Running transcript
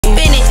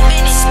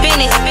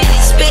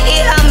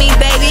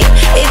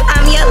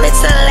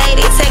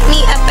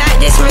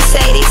nice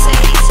Mercedes.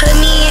 Put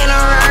me in a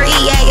Rari,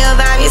 yeah, your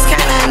vibe is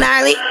kinda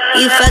gnarly.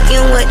 You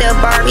fucking with the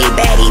Barbie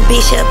baddie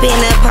bitch up in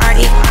the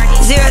party.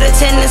 0 to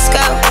 10 to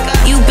scope,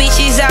 you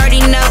bitches already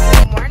know.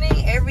 Good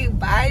morning,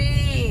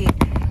 everybody.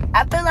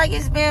 I feel like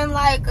it's been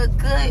like a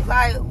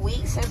good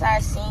week since I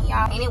seen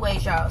y'all.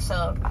 Anyways, y'all,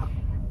 so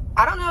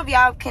I don't know if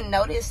y'all can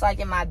notice like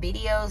in my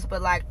videos,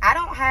 but like I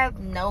don't have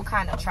no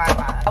kind of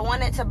tripod. I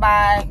wanted to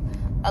buy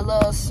a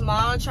little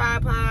small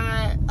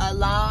tripod, a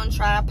long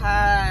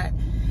tripod,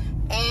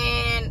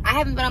 and I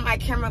haven't been on my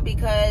camera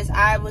because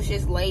I was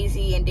just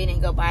lazy and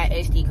didn't go buy an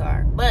SD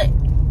card. But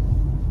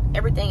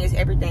everything is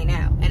everything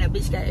now, and a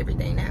bitch got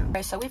everything now.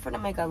 Alright, so we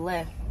finna make a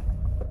left.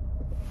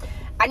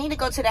 I need to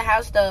go to the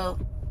house though.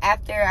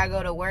 After I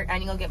go to work, I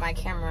need to go get my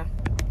camera.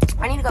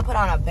 I need to go put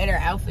on a better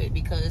outfit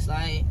because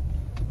like,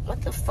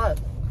 what the fuck?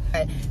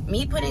 Like,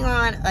 me putting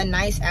on a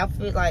nice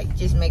outfit like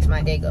just makes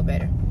my day go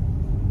better.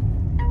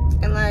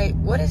 And like,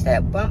 what is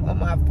that bump on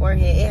my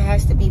forehead? It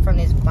has to be from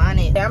this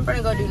bonnet. I'm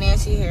gonna go do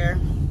Nancy hair.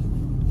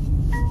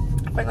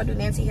 I'm gonna go do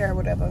Nancy hair or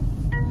whatever.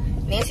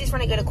 Nancy's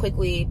gonna get a quick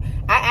weave.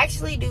 I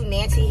actually do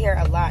Nancy hair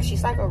a lot.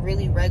 She's like a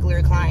really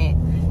regular client.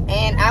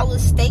 And I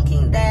was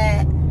thinking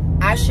that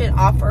I should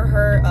offer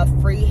her a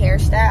free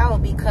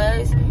hairstyle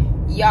because,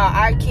 y'all,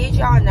 I kid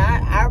y'all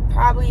not, I've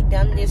probably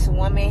done this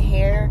woman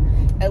hair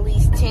at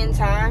least 10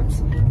 times.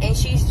 And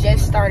she's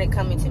just started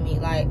coming to me.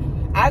 Like,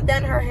 I've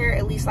done her hair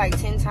at least like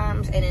 10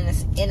 times and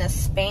in a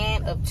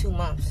span of 2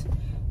 months.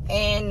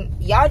 And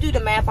y'all do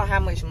the math on how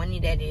much money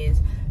that is.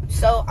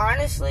 So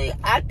honestly,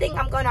 I think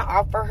I'm gonna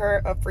offer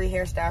her a free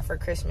hairstyle for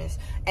Christmas.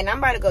 And I'm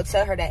about to go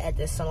tell her that at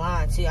the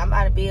salon too. I'm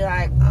about to be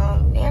like,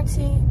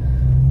 Nancy,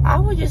 I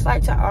would just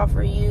like to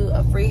offer you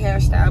a free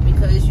hairstyle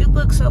because you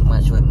book so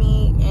much with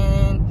me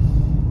and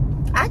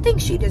I think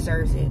she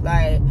deserves it.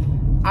 Like,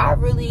 I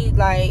really,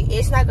 like,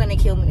 it's not gonna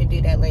kill me to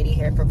do that lady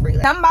hair for free.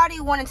 Like, somebody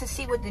wanted to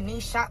see what the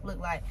new shop looked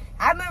like.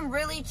 I've been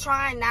really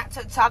trying not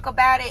to talk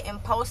about it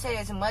and post it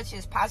as much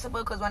as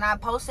possible because when I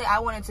post it, I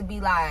want it to be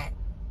like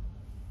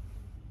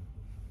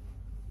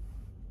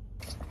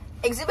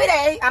Exhibit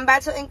A. I'm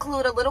about to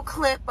include a little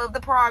clip of the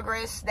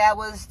progress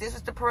this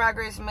was the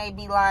progress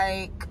maybe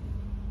like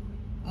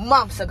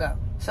months ago.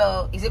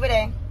 So Exhibit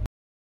A.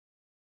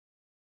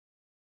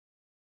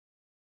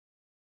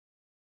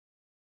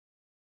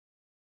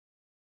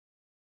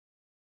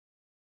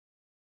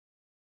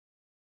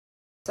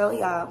 So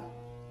y'all,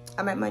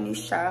 I'm at my new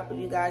shop. If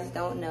you guys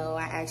don't know,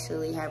 I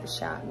actually have a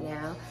shop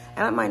now.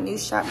 I'm at my new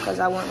shop because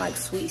I want like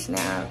sweets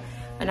now,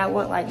 and I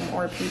want like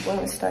more people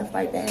and stuff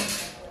like that.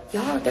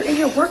 Y'all, they're in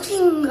here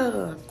working.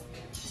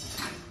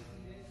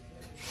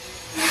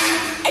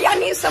 Hey, y'all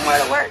need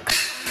somewhere to work.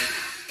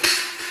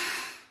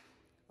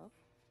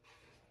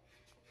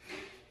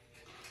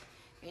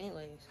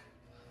 Anyways,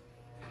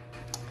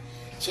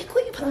 just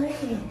quit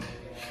playing.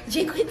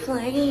 Just quit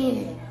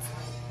playing.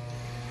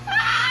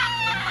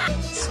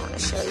 Just want to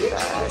show you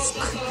guys.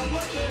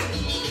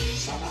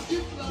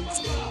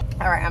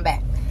 All right, I'm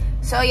back.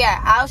 So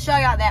yeah, I'll show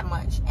y'all that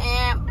much.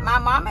 And my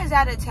mom is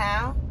out of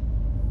town.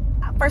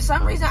 For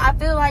some reason, I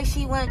feel like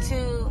she went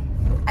to,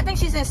 I think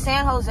she's in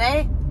San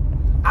Jose.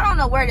 I don't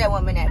know where that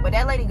woman at, but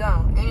that lady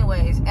gone.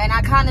 Anyways, and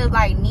I kind of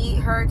like need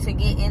her to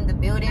get in the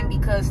building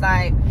because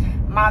like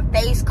my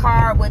face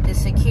card with the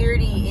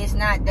security is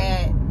not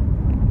that.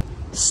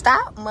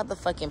 Stop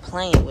motherfucking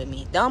playing with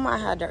me. Don't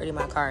mind how dirty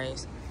my car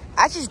is.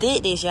 I just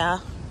did this,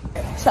 y'all.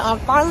 So I'm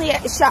finally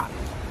at the shop.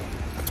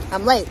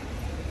 I'm late.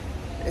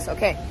 It's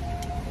okay.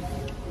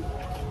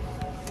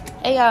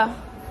 Hey, y'all.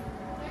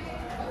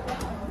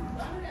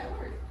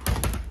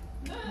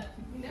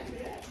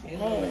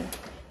 Hey,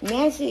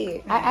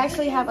 Nancy, I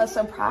actually have a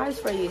surprise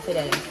for you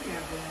today.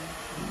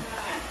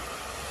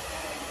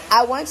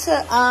 I want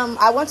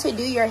to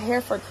do your hair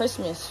for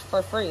Christmas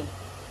for free.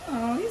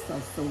 Oh, you're so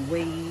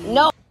sweet.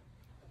 No.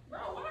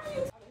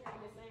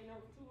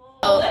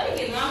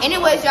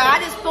 Anyways, y'all, I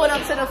just pulled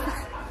up to the.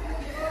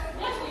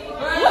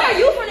 What are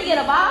you gonna get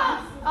a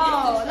bob?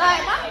 Oh,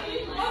 like.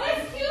 Oh,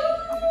 that's cute.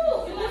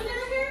 You want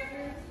that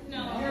here?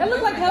 No. That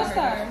looks like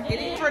Hellstar. Get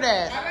in for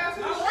that.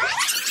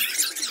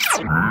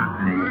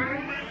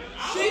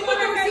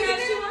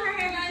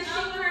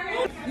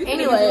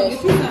 Anyways,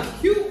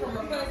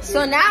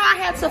 so now I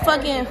have to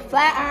fucking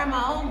flat iron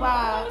my own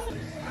bob.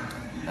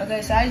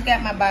 Okay, so I just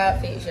got my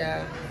bob fixed,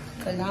 y'all.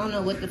 Cause I don't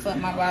know what the fuck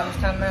my bob was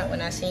talking about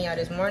when I seen y'all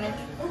this morning,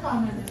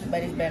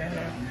 but it's better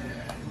now.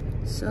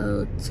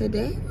 So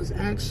today was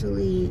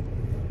actually,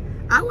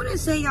 I wouldn't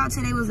say y'all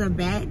today was a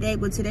bad day,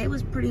 but today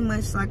was pretty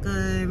much like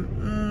a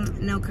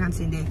no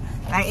content day.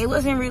 Like it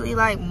wasn't really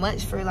like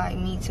much for like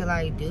me to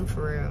like do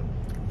for real.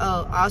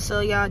 Oh, also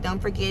y'all, don't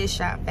forget to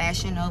shop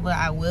Fashion Nova.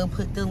 I will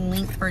put the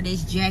link for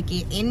this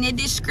jacket in the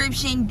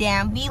description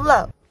down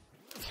below.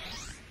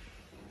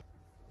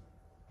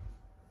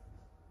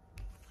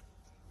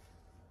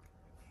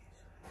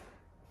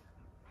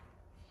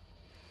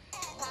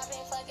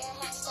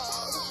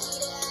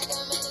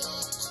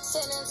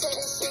 Send them to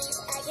the streets.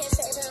 I can't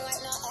save them like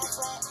no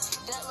Affleck.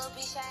 That little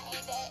bitch I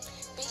hate that.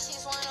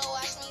 Bitches wanna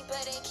watch me,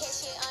 but they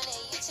catch it on the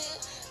YouTube.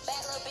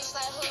 Bad little bitch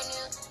like who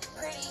knew?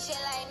 Pretty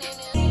shit like new.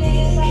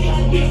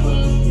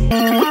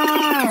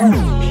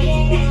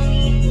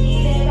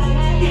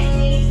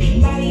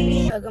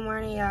 So good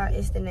morning, y'all.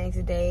 It's the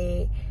next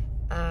day.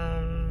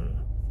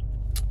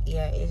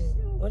 Yeah,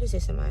 what is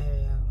this in my hair,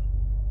 y'all?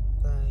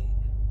 Like,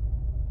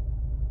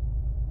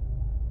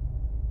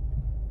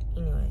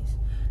 anyways,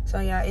 so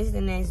y'all, it's the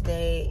next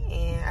day,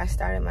 and I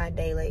started my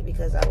day late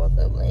because I woke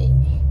up late,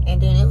 and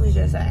then it was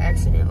just an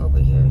accident over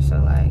here. So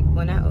like,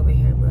 well, not over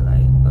here, but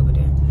like over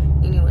there.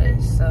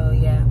 Anyways, so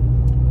yeah,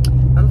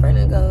 I'm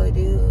gonna go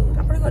do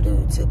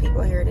 2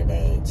 people here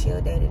today, chill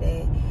day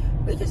today.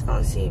 We just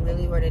gonna see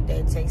really where the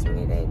day takes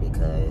me today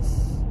because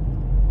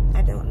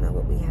I don't know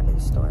what we have in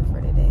store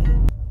for today.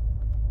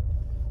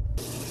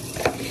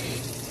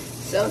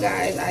 So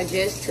guys, I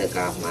just took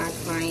off my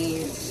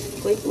client's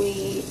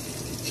quickly.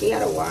 She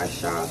had a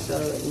wash off, so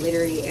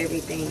literally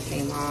everything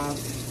came off.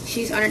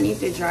 She's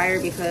underneath the dryer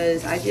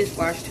because I just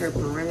washed her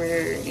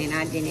perimeter and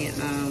I didn't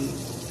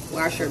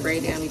wash her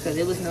braid down because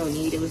there was no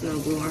need, there was no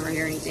glue on her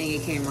hair or anything.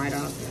 It came right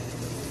off.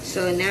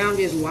 So now I'm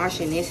just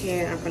washing this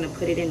hair. I'm gonna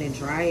put it in the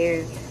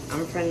dryer.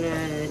 I'm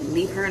gonna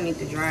leave her underneath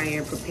the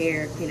dryer,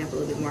 prepare, clean up a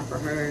little bit more for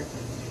her,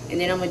 and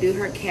then I'm gonna do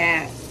her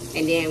cap.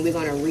 And then we're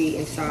gonna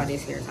reinstall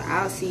this hair. So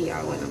I'll see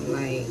y'all when I'm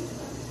like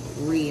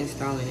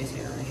reinstalling this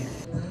hair right here.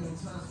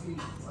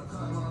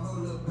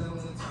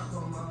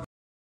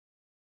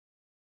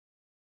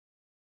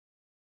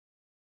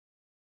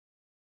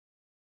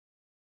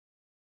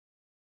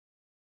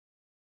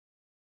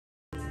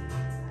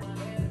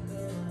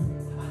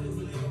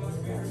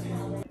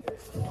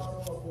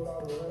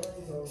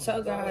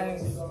 So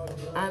guys,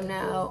 I'm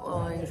now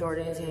on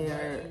Jordan's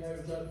hair.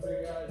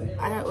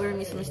 I had ordered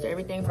me some Mr.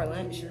 Everything for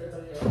lunch,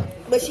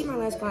 but she my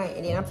last client,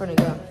 and then I'm gonna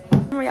go.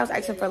 Remember y'all was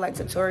asking for like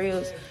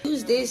tutorials?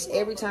 Use this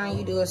every time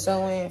you do a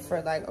sewing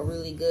for like a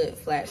really good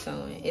flat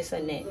sewing. It's a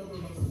net,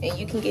 and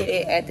you can get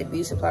it at the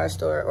beauty supply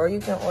store, or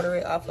you can order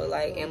it off of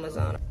like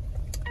Amazon.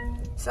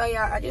 So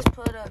y'all, I just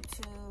pulled up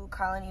to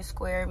Colony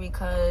Square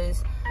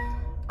because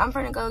I'm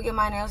gonna go get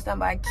my nails done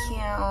by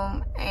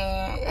Kim,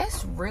 and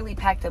it's really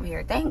packed up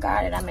here. Thank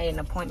God that I made an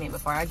appointment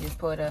before I just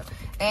pulled up.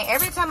 And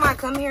every time I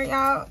come here,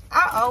 y'all,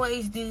 I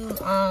always do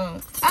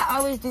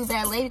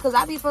valet because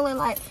I be feeling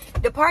like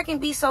the parking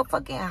be so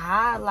fucking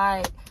high.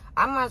 Like,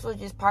 I might as well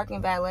just park in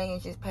valet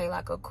and just pay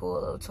like a cool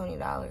little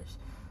 $20.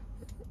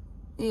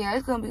 Yeah,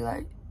 it's gonna be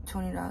like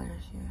 $20.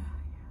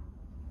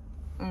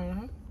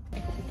 Yeah.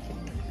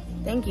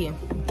 Thank you.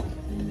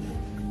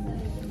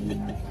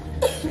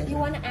 You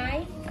want an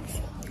eye?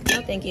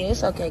 No, thank you.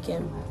 It's okay,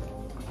 Kim.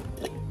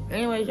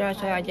 Anyways, y'all,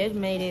 so I just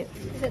made it.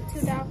 Is it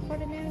 $2 for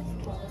the nails?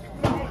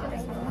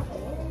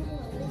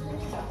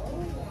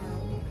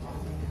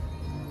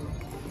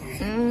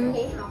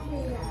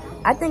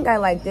 I think I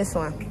like this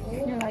one.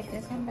 You like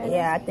this one better?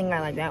 Yeah, I think I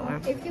like that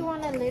one. If you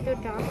want a little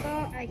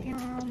darker, I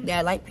can... Yeah,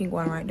 I like pink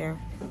one right there.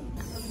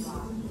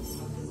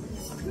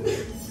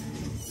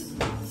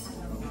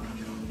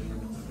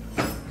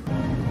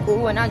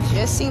 Ooh, and I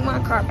just seen my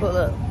car pull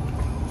up.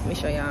 Let me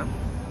show y'all.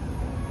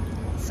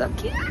 So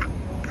cute.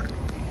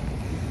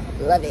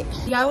 Love it.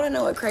 Y'all want to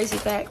know a crazy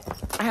fact?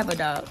 I have a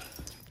dog.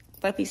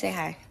 Fluffy, say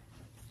hi.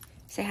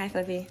 Say hi,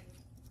 Fluffy.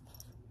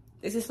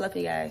 This is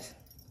Fluffy, guys.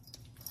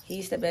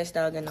 He's the best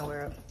dog in the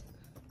world.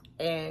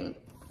 And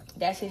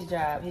that's his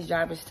job. His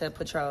job is to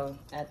patrol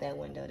out that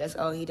window. That's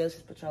all he does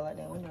is patrol out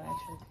that window,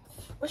 actually.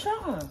 What's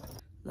wrong?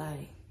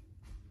 Like,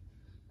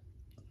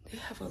 they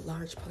have a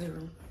large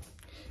playroom.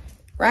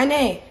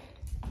 Renee!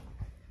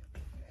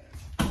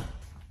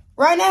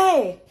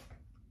 Renee!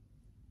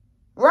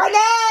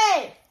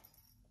 Renee!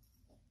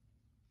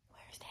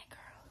 Where's that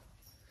girl?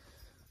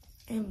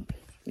 And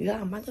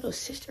yeah, my little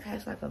sister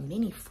has like a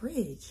mini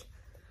fridge.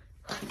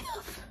 What the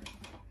f?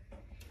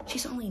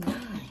 She's only 9.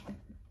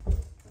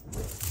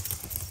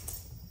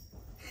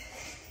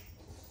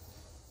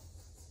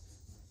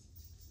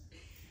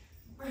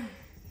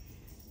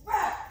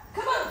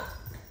 Come on.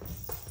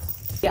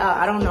 Y'all,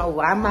 I don't know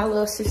why my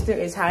little sister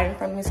is hiding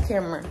from this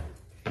camera.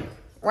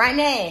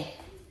 Renee,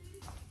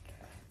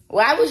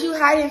 why was you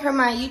hiding from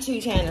my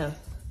YouTube channel?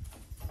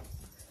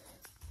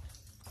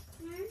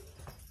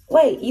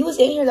 Wait, you was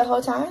in here the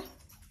whole time?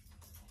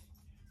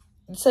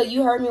 So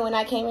you heard me when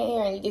I came in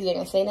here and you just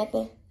didn't say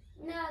nothing?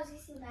 No, I was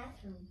using the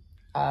bathroom.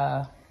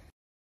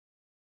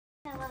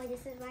 Hello,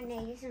 this is my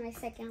name. This is my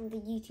second on the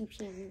YouTube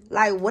channel.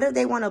 Like, what if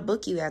they want to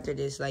book you after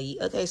this? Like,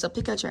 okay, so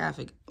pick out your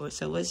outfit.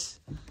 So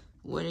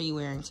what are you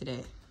wearing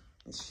today?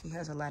 She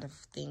has a lot of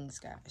things,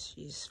 guys.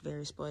 She's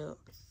very spoiled.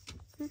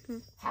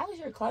 How is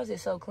your closet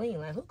so clean?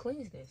 Like, who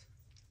cleans this?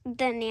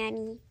 The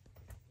nanny.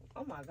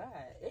 Oh my God,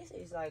 this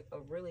is like a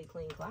really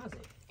clean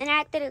closet. And I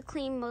had to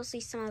clean mostly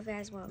some of it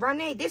as well.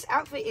 Renee, this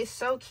outfit is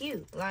so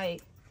cute.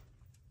 Like,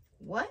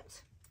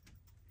 what?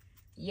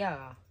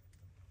 Yeah.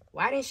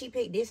 Why didn't she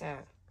pick this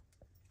out?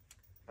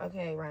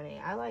 Okay,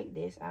 Renee, I like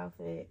this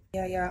outfit.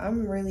 Yeah,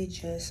 I'm really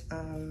just,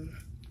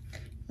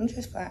 I'm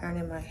just flat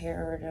ironing my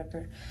hair or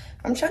whatever.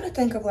 I'm trying to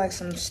think of like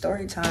some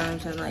story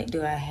times and like,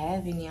 do I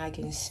have any I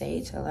can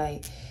say to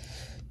like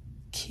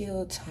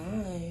kill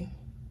time?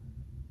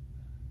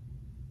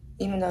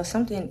 Even though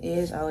something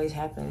is always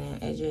happening,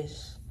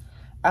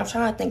 I'm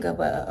trying to think of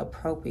an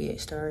appropriate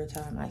story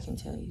time I can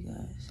tell you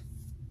guys.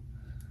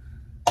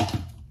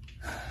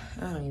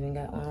 I don't even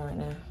got one right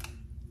now.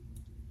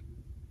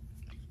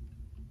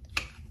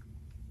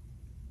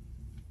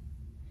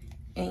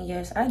 And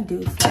yes, I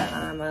do flat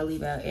iron my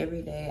leave out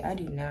every day. I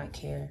do not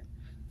care.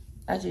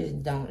 I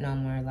just don't no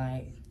more.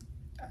 Like,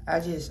 I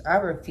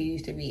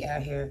refuse to be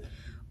out here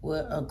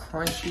with a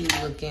crunchy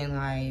looking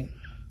like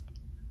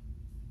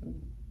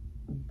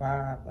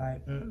bob.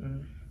 Like,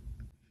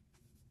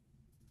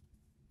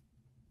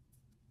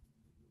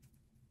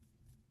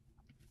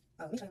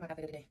 Oh, let me show you my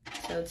outfit of the day.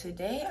 So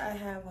today I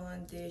have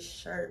on this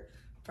shirt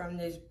from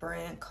this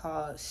brand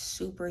called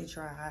Super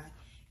Dry.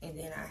 And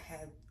then I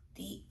have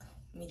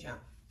let me jump.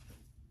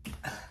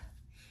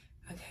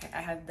 Okay, I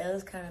have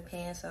those kind of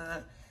pants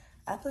on.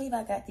 I believe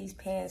I got these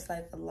pants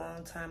like a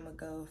long time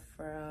ago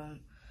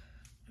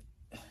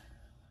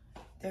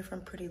they're from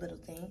Pretty Little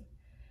Thing.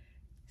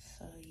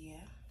 So yeah.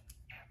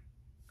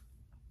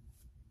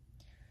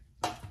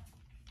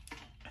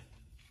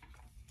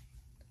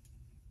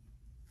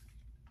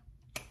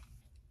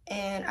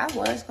 And I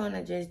was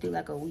gonna just do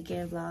like a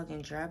weekend vlog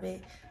and drop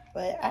it,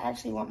 but I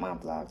actually want my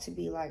vlog to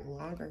be like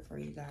longer for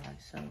you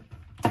guys. So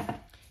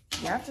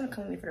y'all have to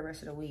come with me for the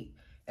rest of the week.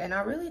 And I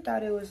really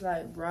thought it was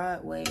like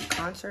Broadway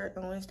concert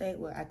on Wednesday.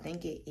 Well, I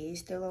think it is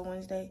still on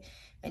Wednesday.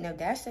 And if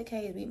that's the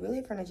case, we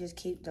really gonna just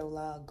keep the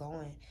vlog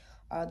going.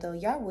 Although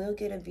y'all will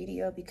get a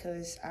video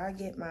because I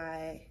get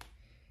my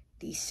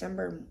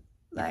December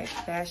like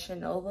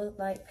Fashion Nova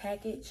like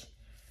package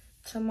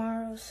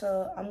tomorrow.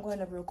 So I'm going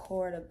to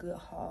record a good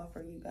haul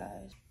for you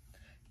guys.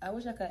 I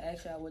wish I could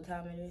ask y'all what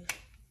time it is.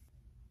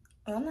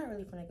 Oh, I'm not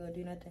really gonna go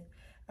do nothing.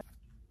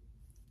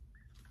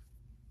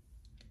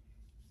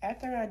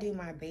 After I do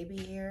my baby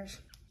hairs,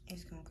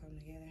 it's gonna come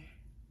together.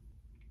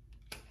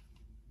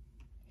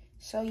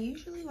 So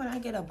usually when I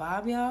get a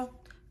bob, y'all,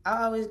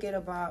 I always get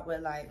a bob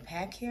with like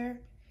pack hair.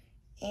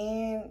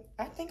 And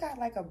I think I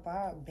like a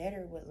bob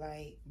better with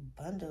like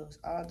bundles.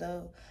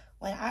 Although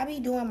when I be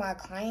doing my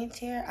client's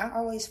hair, I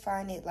always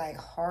find it like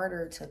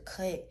harder to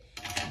cut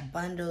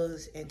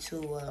bundles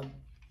into a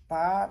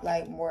bob,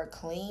 like more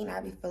clean. I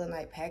be feeling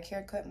like pack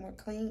hair cut more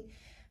clean.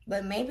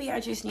 But maybe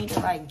I just need to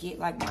like get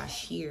like my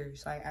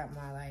shears like at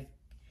my like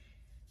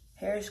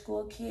hair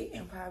school kit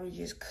and probably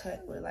just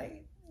cut with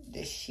like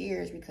the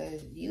shears,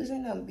 because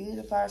using them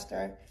Beautify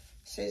Star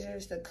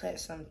scissors to cut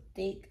some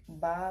thick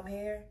bob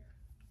hair,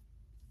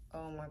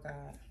 oh my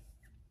god.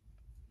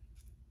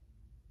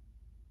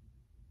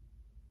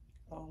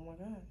 Oh my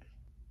god.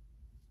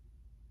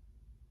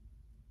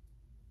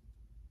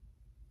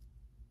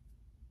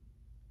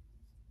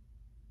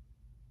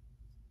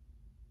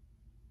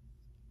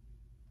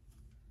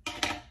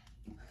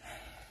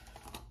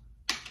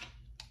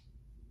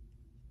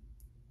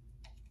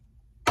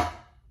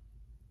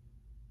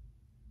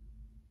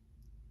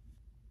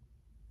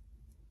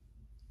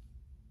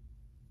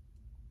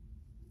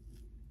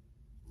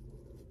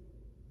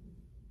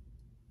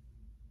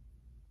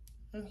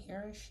 I'm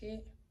hearing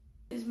shit.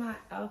 This is my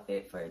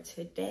outfit for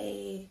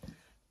today.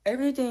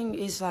 Everything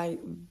is like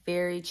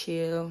very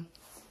chill.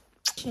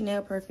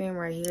 Chanel perfume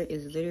right here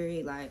is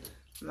literally like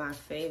my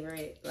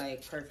favorite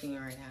like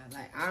perfume right now.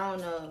 Like, I don't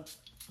know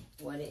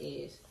what it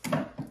is.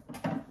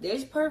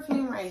 This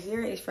perfume right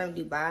here is from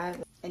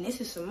Dubai. And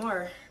this is some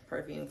more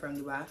perfume from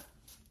Dubai.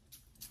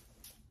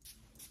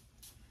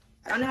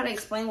 I don't know how to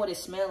explain what it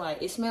smells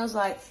like. It smells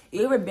like,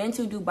 you ever been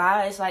to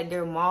Dubai? It's like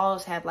their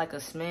malls have like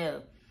a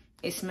smell.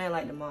 It smells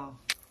like the mall.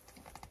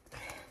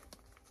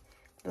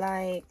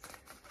 Like,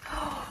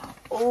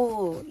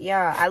 oh,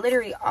 yeah. I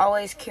literally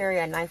always carry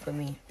a knife with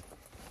me.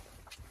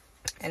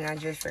 And I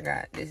just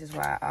forgot. This is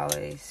why I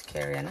always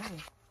carry a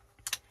knife.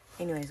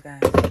 Anyways,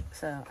 guys.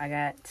 So, I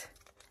got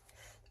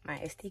my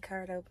SD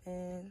card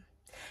open.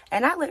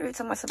 And I literally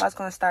told myself I was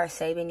going to start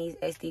saving these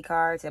SD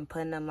cards and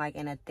putting them, like,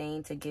 in a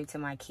thing to give to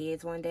my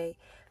kids one day.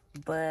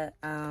 But,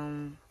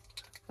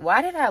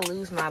 why did I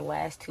lose my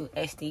last 2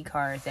 SD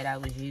cards that I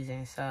was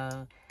using?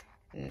 So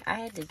I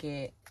had to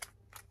get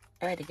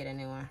a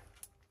new one.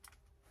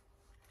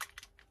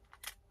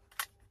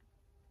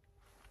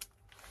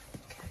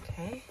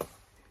 Okay.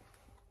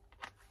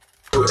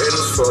 Thinking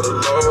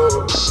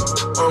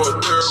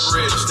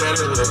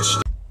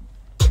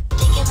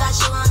about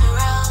you on the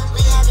road,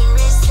 we having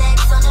wrist sex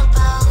on the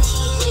boat.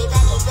 Hit it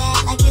back to back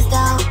like it's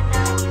dope.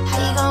 How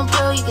you gon'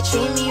 prove you can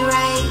treat me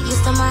right? You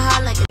stole my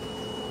heart like a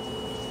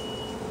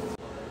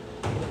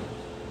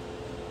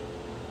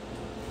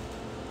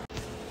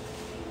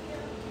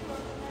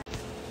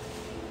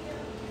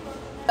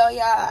So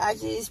y'all, I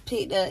just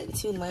picked up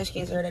 2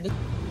 munchkins already.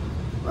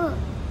 What?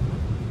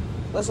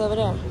 What's over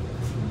there?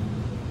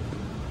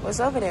 What's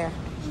over there?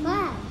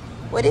 What?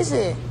 What is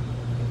it?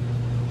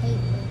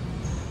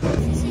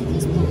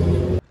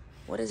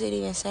 What does it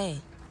even say?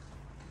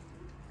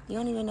 You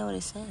don't even know what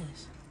it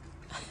says.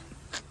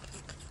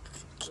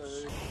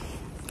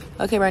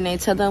 Okay, Renee,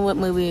 tell them what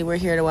movie we're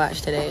here to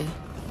watch today.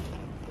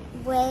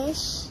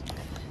 Wish.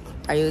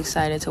 Are you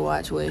excited to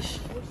watch Wish?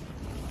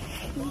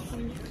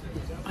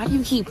 Why do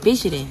you keep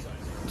fidgeting?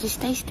 Just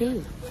stay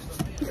still.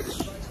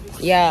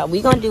 Yeah,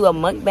 we gonna do a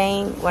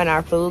mukbang when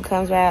our food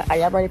comes out. Are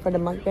y'all ready for the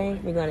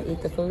mukbang? We're gonna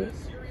eat the food.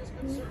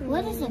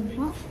 What is a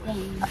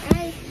mukbang?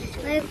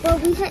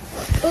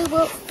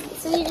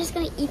 So you're just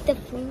gonna eat the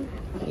food?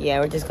 Yeah,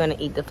 we're just gonna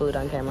eat the food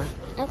on camera.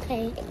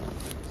 Okay.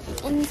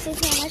 And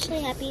since I'm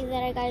actually happy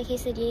that I got a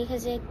quesadilla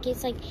because it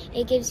gets like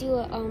it gives you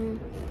a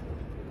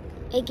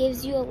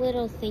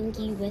little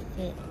thingy with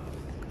it.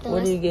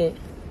 What do you get?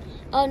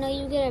 Oh no,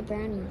 you get a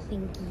brownie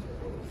thingy.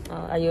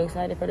 Are you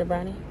excited for the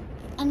brownie?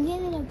 I'm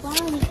getting a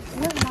brownie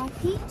with my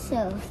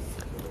pizza.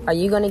 Are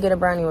you gonna get a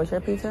brownie with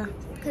your pizza?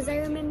 Because I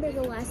remember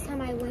the last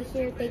time I went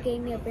here, they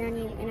gave me a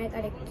brownie and I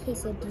got a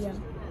quesadilla.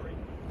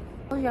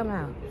 Close your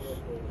mouth.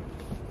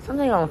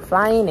 Something gonna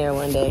fly in there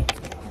one day.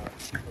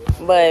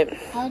 But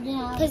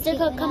because there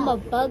could come a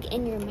bug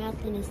in your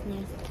mouth and it's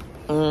nasty.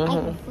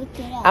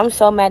 mm-hmm. I'm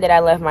so mad that I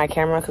left my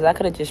camera because I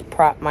could have just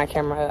propped my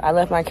camera up. I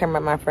left my camera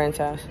at my friend's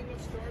house.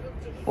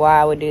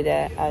 Why I would do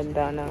that, I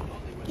don't know.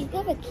 You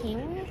have a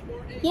camera?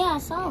 Yeah, I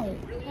saw it.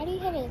 How do you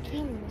have a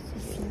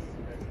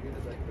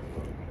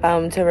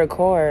camera? To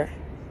record.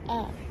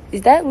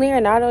 Is that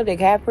Leonardo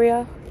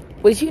DiCaprio?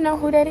 Would you know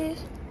who that is?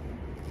 I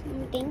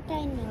think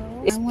I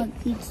know. I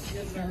want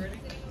pizza.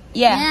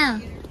 Yeah.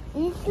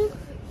 Mm-hmm.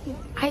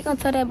 How you gonna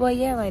tell that boy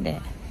yeah like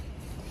that?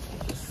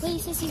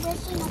 Wait, Sissy, we're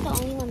actually not the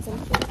only ones in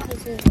here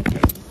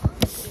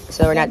because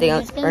So we're not the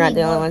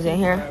only ones in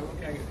here.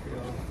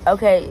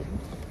 Okay.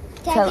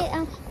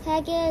 Can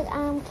I get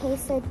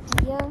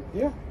quesadilla?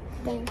 Yeah.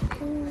 Thank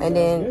you. And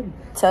then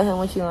tell him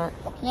what you want.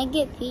 Can I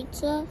get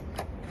pizza?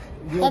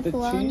 You want the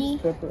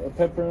Pepperoni? cheese?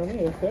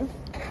 Pepperoni, okay.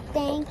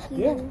 Thank you.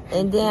 Yeah.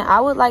 And then I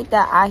would like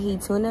that ahi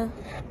tuna.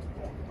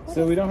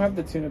 So we don't have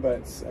the tuna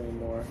bites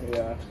anymore.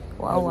 Yeah.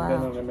 Wow, Hasn't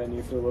been on the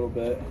menu for a little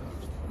bit.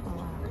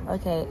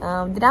 Okay.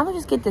 Then I would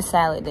just get the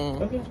salad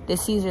then. Okay. The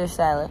Caesar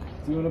salad.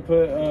 Do you want to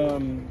put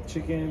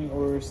chicken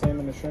or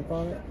salmon or shrimp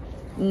on it?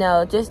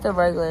 No, just the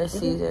regular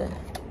Caesar.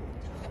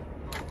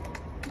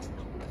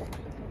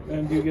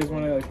 And do you guys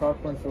want like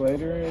popcorn for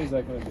later, or is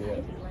that gonna be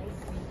it?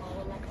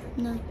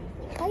 No.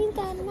 Why you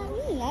got not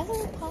me? I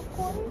want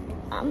popcorn.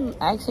 I'm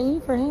asking you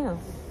for him.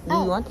 Do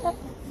you want that?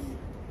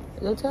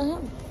 Go tell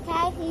him. Can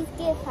I please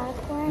get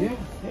popcorn? Yeah,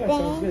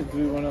 sounds good. Do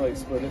we want to like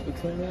split it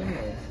between them?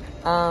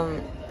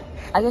 Or?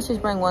 I guess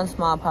just bring one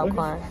small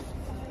popcorn.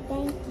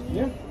 Thank you.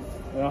 Yeah.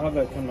 And I'll have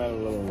that come out a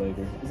little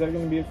later. Is that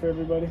gonna be it for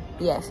everybody?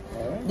 Yes.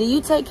 All right. Do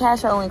you take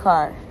cash or only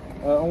card?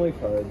 Only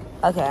card.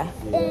 Okay.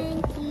 Yeah.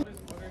 Thank you.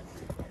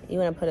 You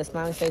want to put a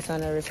smiley face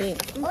on the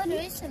receipt? Oh,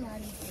 there is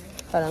somebody.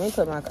 Hold on, let me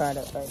put my card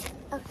up first.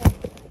 Okay.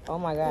 Oh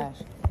my gosh.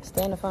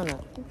 Stand the phone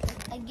up.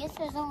 I guess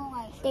there's only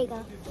like. There you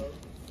go.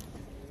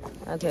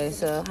 Okay,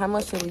 so how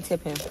much should we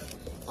tip him?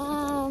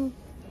 I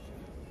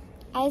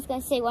was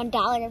gonna say $1,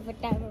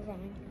 but that was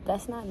wrong.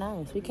 That's not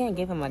nice. We can't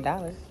give him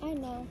 $1. I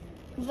know,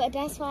 but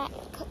that's why,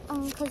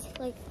 cause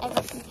like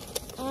everything.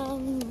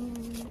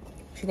 You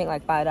think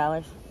like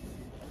 $5?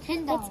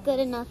 $10. That's good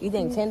enough. You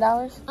think $10?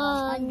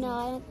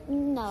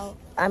 No.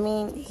 I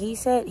mean, he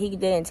said he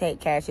didn't take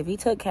cash. If he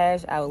took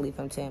cash, I would leave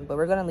him 10, but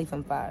we're gonna leave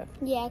him 5.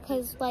 Yeah,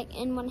 cause like,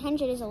 and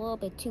 100 is a little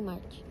bit too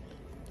much.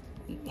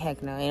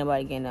 Heck no, ain't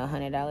nobody getting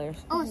 $100.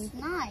 Oh, it's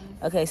nice.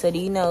 Okay, so do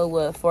you know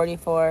what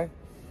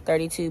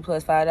 44.32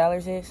 plus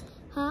 $5 is?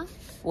 Huh?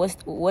 What's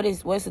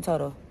the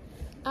total?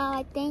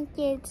 I think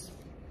it's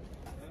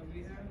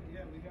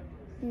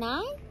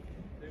 9.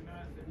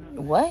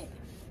 What?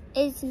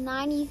 It's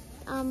 90.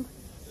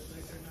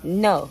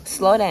 No,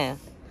 slow down.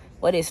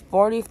 What is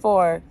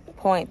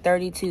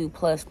 44.32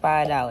 plus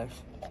 $5?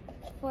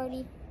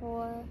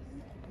 44.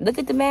 Look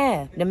at the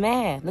math.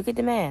 Look at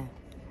the math.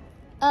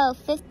 Oh,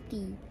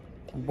 50.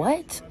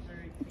 What?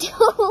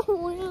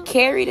 Oh.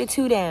 Carry the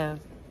 2 down.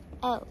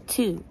 Oh.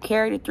 2.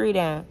 Carry the 3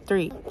 down.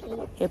 3.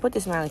 Okay. Here, put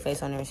the smiley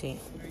face on the receipt.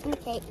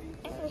 Okay.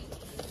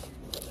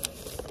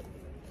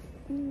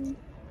 I'm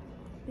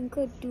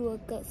gonna do a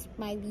good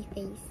smiley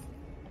face.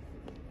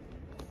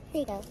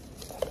 Here you go.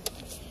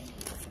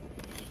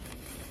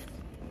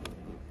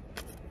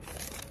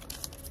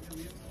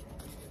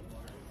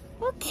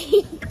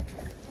 Okay.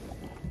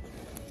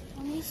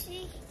 Let me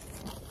see.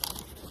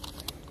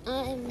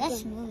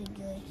 That's really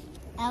good.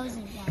 I was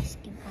in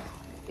basketball.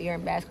 You're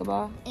in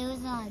basketball? It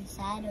was on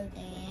Saturday.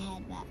 I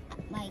had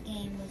my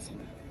game was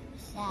on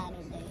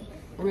Saturday.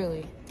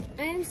 Really?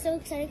 I am so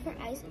excited for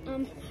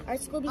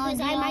art school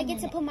because I might get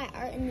to put my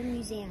art in the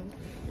museum.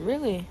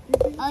 Really?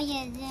 Oh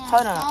yeah.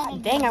 Hold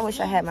on. Dang, I wish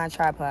I had my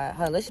tripod.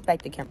 Hold on, let's just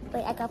back the camera.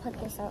 Wait, I gotta put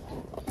this up.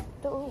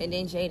 And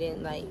then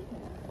Jaden, like,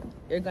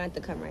 you're going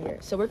to come right here.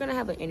 So we're going to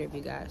have an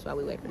interview, guys, while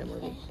we wait for the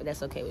movie. If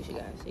that's okay with you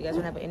guys. You guys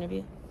want to have an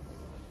interview?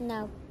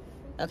 No.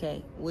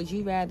 Okay. Would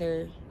you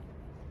rather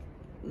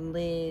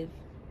live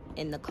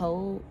in the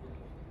cold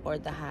or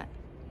the hot?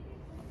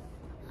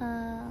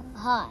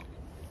 Hot.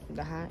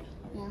 The hot?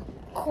 Yeah.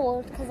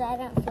 Cold, because I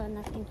don't feel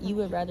nothing. You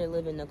would rather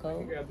live in the I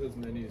cold? grab those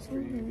menus for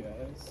you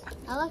guys.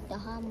 I like the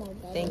hot more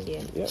better. Thank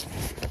you. Yep.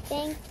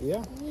 Thank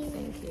Yeah. you.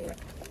 Thank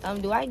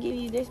you. Do I give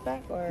you this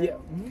back or? Yeah.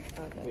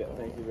 Okay. Yeah.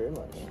 Thank you very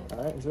much.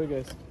 All right. Enjoy,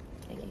 guys.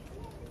 Thank you.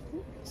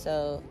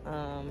 So,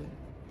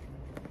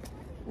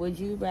 would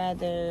you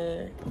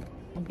rather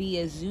be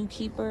a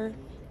zookeeper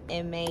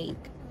and make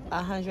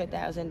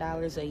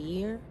 $100,000 a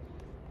year,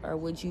 or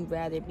would you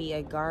rather be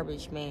a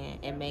garbage man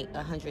and make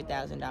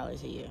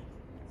 $100,000 a year?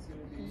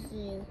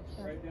 Zoo.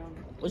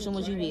 Which one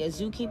would you be, a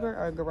zookeeper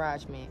or a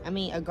garage man? I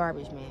mean, a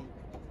garbage man.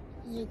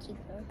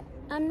 Zookeeper.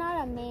 I'm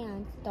not a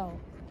man, though.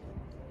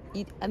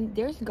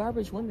 There's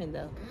garbage women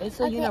though. It's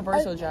a Okay,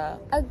 universal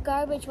job. A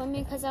garbage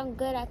woman because I'm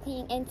good at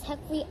cleaning, and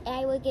technically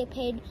I would get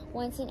paid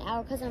once an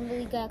hour because I'm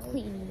really good at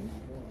cleaning.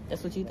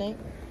 That's what you think?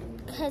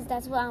 Because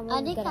that's what I'm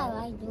really good at. I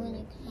like doing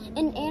it.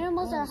 And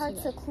animals are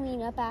hard to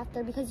clean up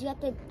after because you have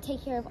to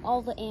take care of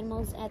all the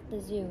animals at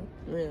the zoo.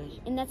 Really?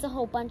 And that's a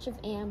whole bunch of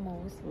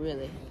animals.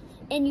 Really?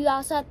 And you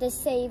also have to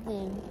save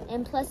them.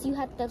 And plus you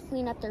have to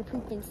clean up their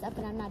poop and stuff,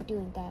 and I'm not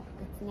doing that.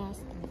 It's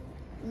nasty.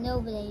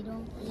 No, but they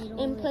don't.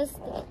 And plus,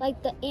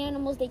 like the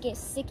animals, they get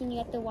sick, and you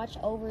have to watch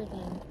over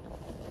them,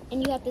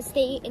 and you have to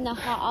stay in the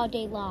hot all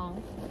day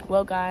long.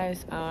 Well,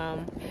 guys,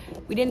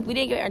 we didn't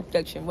get our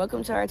introduction.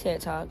 Welcome to our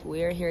TED Talk.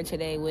 We're here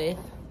today with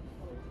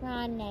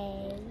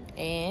Ronnie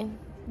and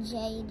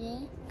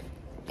Jaden.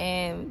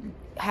 And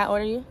how old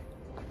are you?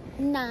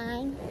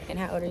 9. And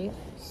how old are you?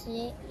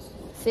 6.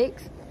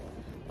 6.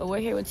 But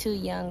we're here with 2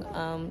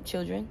 young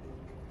children.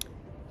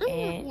 I'm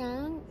and,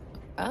 not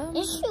young.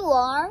 Yes, you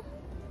are.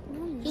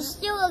 You're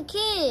still a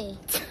kid.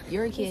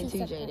 You're a kid too,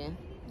 Jaden.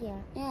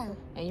 Yeah.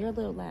 And you're a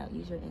little loud.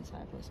 Use your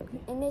inside voice, okay?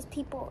 And there's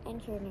people in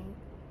here now.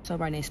 So,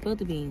 right now, spill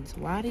the beans.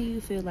 Why do you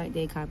feel like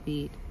they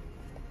copied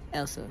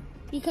Elsa?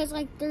 Because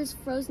like there's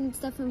frozen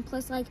stuff, and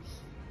plus like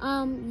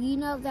you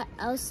know that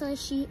Elsa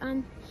she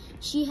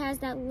has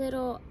that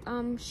little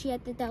she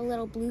had that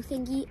little blue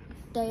thingy.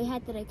 They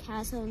had the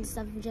castle and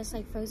stuff just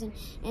like Frozen.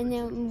 And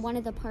then one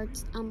of the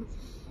parts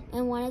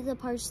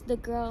the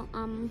girl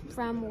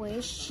from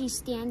Wish, she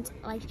stands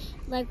like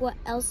what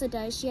Elsa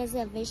does. She has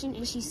that vision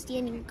and she's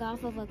standing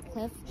off of a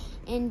cliff,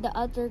 and the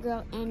other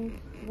girl in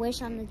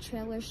Wish on the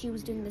trailer, she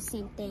was doing the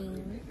same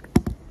thing.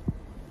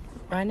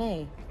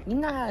 Renee, you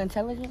know how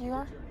intelligent you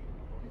are?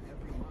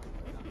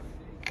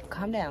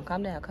 Calm down.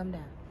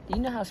 Do you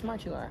know how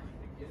smart you are?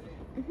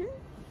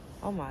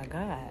 Oh my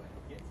God.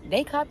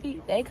 They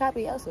copy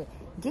Elsa.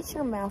 Get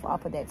your mouth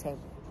off of that table.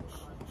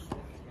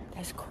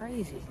 That's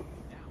crazy.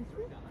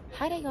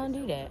 How they gonna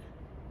do that?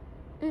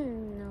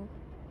 No.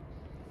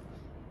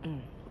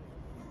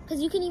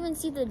 Because you can even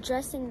see the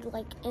dress in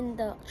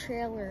the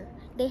trailer.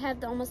 They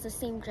have almost the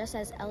same dress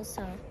as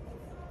Elsa.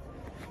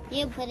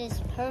 Yeah, but it's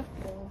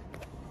purple.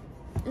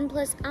 And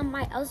plus,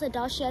 my Elsa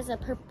doll, she has a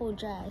purple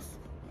dress.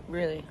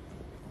 Really?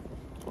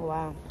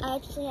 Wow. I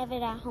actually have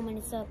it at home, and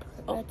it's a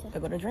purple. Oh,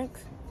 there go the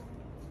drinks.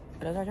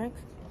 Are those our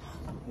drinks?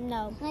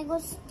 No. Can I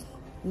go?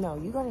 No,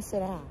 you're gonna sit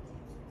down.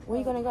 Where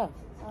you gonna go?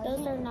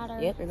 Those are not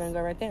ours. Yep, you're gonna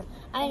go right there.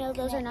 I know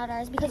those are not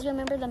ours because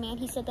remember the man,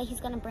 he said that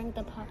he's gonna bring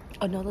the pop.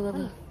 Oh no,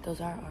 look.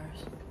 Those are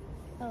ours.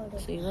 Oh,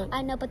 See, look.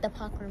 I know, but the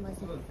popcorn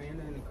wasn't.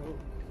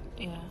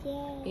 Yeah.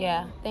 Yeah.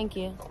 Yeah, thank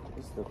you.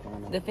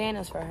 The fan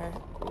is for her.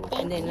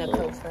 And then the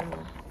Coke's for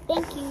her.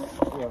 Thank you.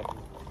 Yeah.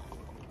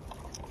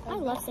 I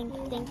love saying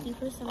thank you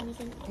for some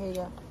reason. Here you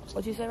go.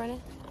 What you say,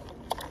 Renee?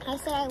 I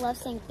said I love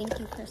saying thank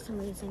you for some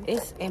reason.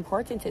 It's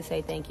important to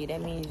say thank you.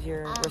 That means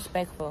you're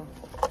respectful.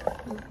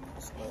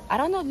 I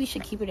don't know if you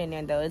should keep it in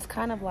there, though. It's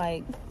kind of,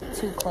 like,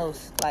 too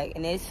close. Like,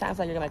 and it sounds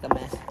like you're going to make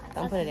a mess.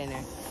 Don't put it in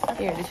there.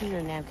 Okay. Here, this is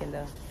your napkin,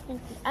 though.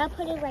 Thank you. I'll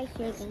put it right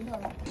here, then.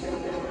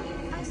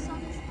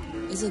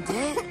 Is it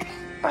good?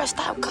 Bro,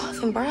 stop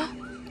coughing, bro.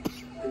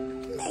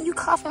 Man, you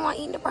coughing while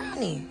eating the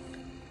brownie.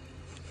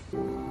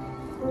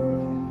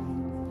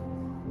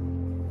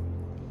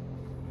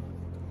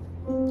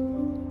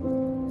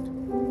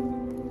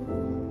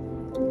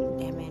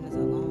 That man is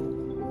alone.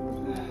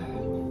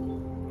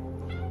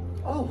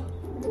 Oh.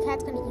 The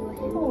cat's gonna eat with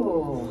him.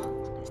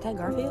 Oh. Is that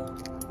Garfield?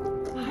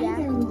 Yeah. Hey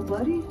there, little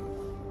buddy.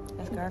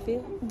 That's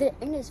Garfield? The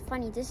end is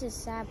funny. This is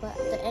sad, but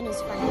the end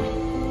is funny.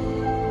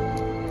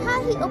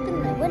 How he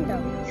opened the window?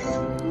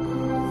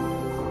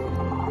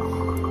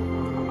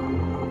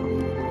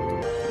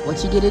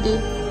 What you gonna do?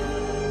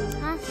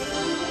 Huh?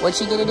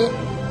 What you gonna do?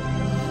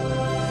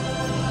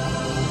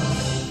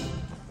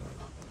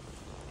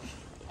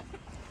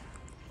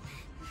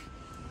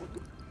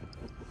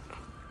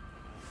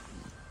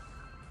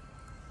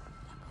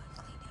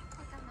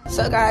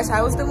 So guys,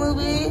 how was the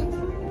movie?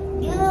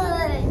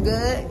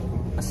 Good.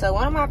 So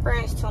one of my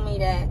friends told me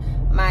that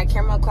my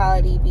camera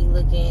quality be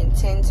looking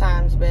 10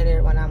 times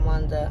better when I'm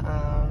on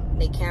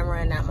the camera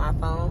and not my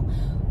phone.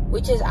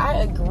 Which is,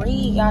 I agree,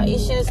 y'all.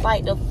 It's just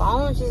like the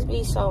phone just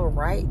be so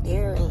right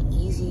there and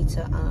easy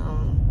to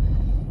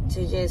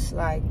just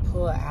like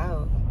pull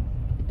out.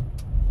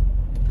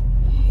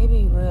 It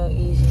be real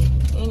easy.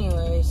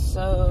 Anyway,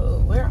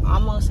 so we're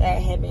almost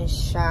at Heaven's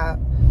shop.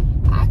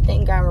 I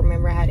think I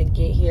remember how to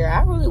get here.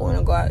 I really want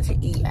to go out to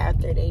eat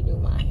after they do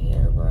my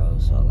hair, bro.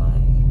 So,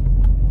 like,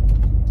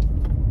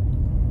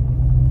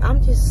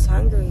 I'm just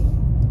hungry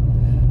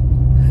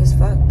as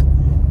fuck.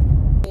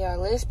 Yeah,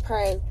 let's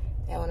pray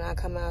that when I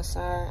come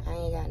outside, I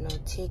ain't got no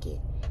ticket.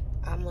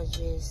 I'ma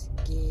just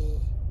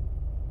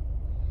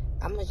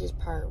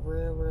park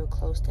real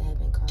close to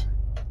having car.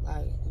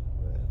 Like,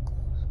 real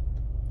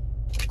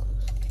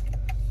close.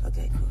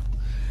 Okay, cool.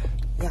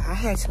 Yeah, I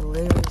had to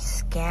literally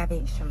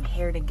scavenge some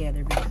hair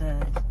together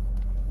because,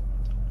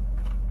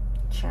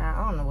 child,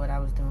 I don't know what I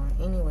was doing.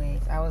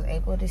 Anyways, I was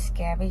able to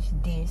scavenge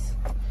this,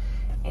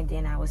 and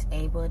then I was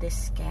able to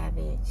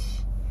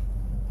scavenge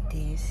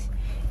this,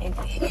 and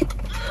then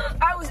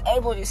I was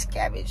able to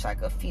scavenge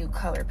like a few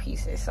color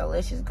pieces. So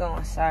let's just go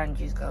inside and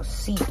just go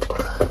see.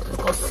 Let's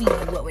go see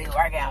what we're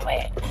working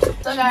with.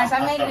 So guys,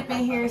 I made it up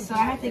in here, so I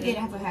have to get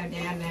half a hat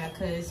down now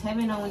because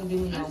Heaven only do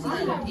me no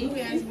weed.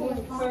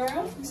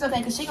 It's okay,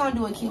 because she gonna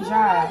do a cute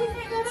job.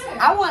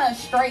 I want a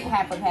straight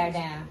half a hat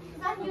down.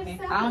 Okay.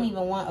 I don't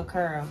even want a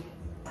curl.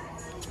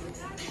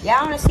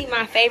 Y'all want to see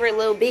my favorite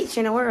little bitch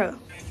in the world?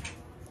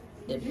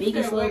 The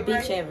biggest little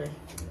bitch ever.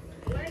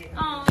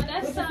 Oh,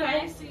 that's so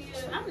nice to you.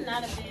 I'm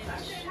not a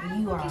bitch.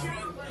 You are.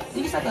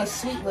 You just like a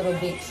sweet little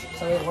bitch,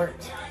 so it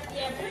works.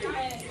 Yeah, pretty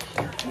much.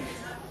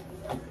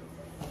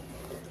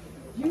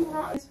 You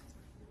are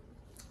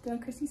doing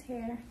Chrissy's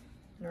hair.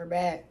 We're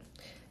back.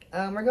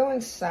 We're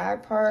going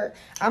side part.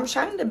 I'm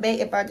trying to debate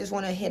if I just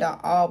want to hit an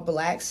all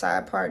black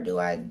side part. Do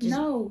I just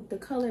No, the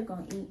color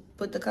gonna eat.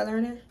 put the color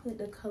in it? Put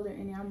the color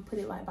in there. I'm gonna put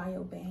it like by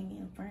your bang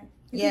in front.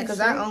 Yeah, because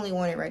I only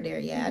want it right there.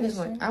 Yeah,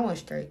 I want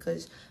straight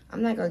because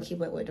I'm not gonna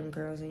keep up with them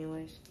girls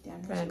anyways.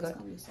 Damn, Tryna that's go-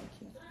 gonna be so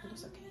cute. But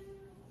it's okay.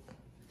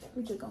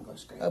 We just gonna go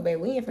straight. Oh, babe,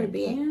 we ain't from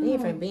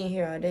being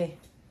here all day.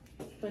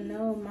 But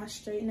no, my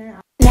straightener.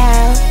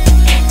 Now,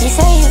 you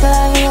say you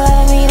love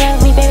me,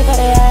 baby, cut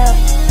it out.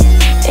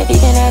 If you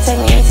cannot take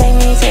me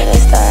to the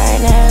store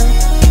right now.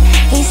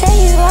 He say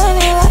you love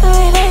me,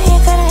 baby,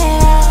 cut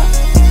it out.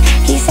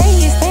 He say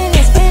you spend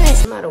it.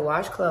 I'm about to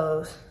wash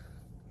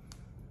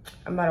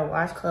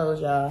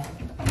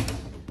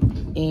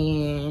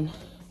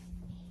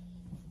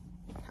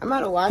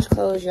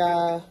clothes.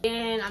 Y'all. And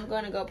then I'm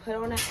gonna go put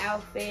on an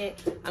outfit.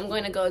 I'm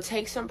gonna go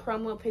take some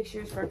promo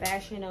pictures for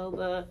Fashion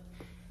Nova.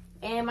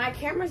 And my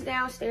camera's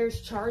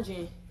downstairs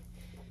charging.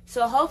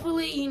 So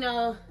hopefully, you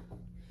know,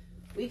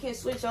 we can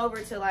switch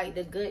over to like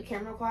the good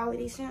camera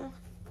quality soon.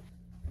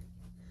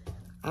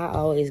 I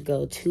always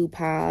go 2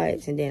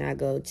 pods and then I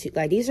go to,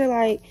 like, these are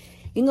like,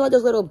 you know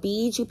those little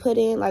beads you put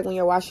in like when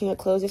you're washing your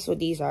clothes? That's what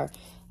these are.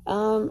 I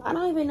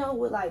don't even know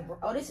what, like,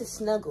 oh, this is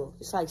Snuggle.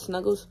 It's like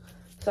Snuggles.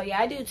 So yeah,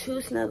 I do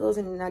 2 Snuggles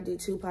and then I do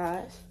 2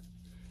 pods.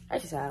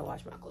 That's just how I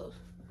wash my clothes.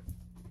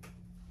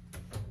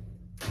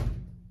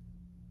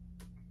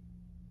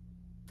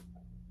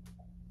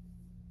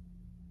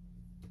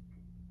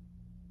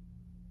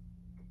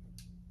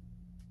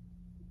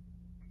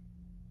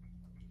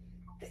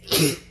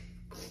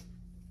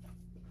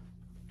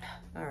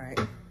 All right.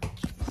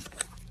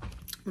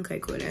 Okay,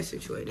 cool. That's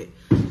situated.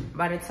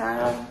 By the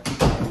time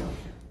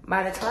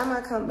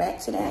I come back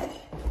to that,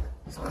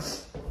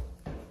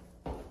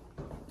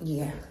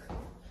 yeah.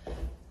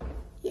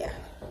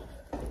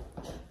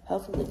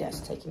 Hopefully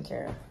that's taken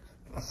care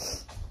of.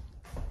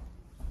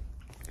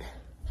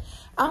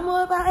 I'm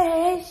all about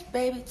age,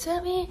 baby.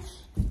 Tell me.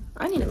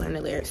 I need to learn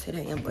the lyrics to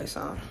that Youngboy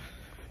song.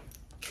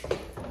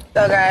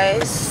 So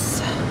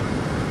guys,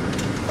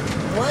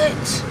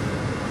 what?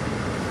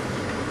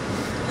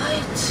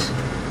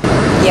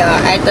 Y'all,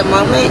 at the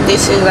moment,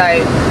 this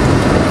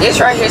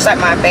right here is like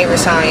my favorite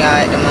song, y'all,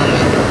 at the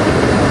moment.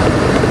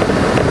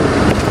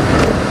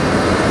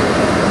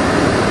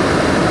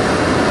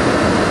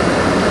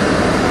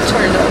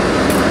 Turned up.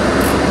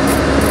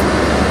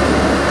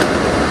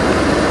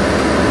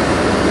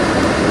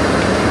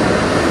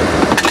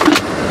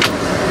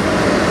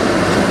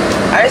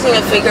 I just need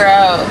to figure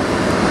out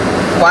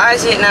why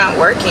is it not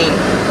working?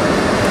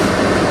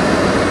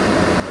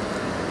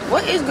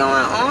 What is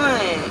going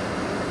on?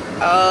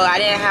 Oh, I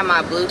didn't have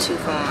my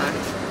Bluetooth on.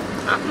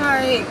 I'm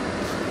like,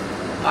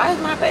 why is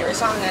my favorite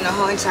song in the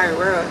whole entire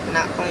world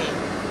not playing?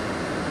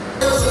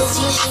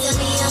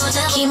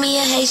 Keep me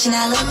a Haitian,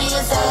 I love me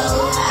a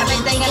soul. I've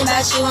been thinking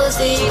about you,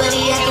 but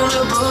he acting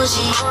real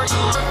bullshit.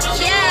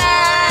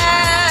 Yeah!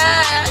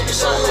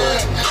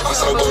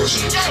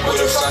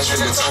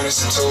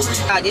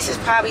 This is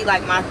probably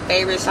like my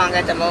favorite song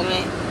at the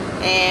moment.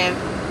 And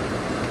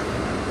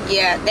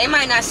yeah, they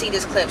might not see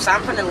this clip, so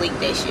I'm gonna leak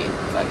that shit.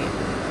 Fuck it.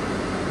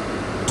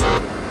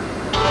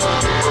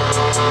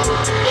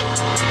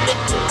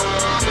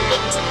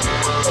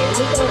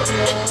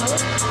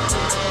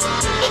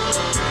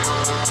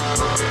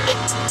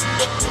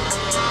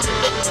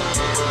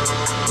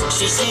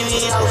 She see me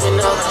open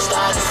up, I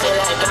start to feel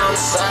like I'm a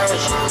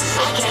surgeon.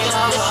 I can't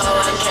love a hoe,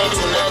 I can't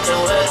do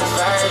nothing with a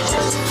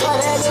virgin. For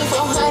that nigga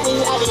for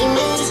honey, I didn't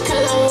miss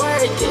cause I'm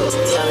worth it.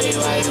 Tell me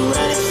why you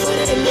running for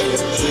that nigga,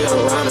 he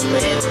around a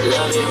man.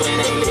 Love it when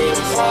they leave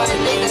for a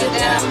nigga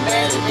that I'm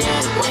better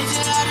than. Wait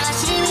till I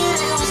see me,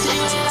 they gon' see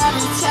what I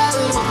be telling.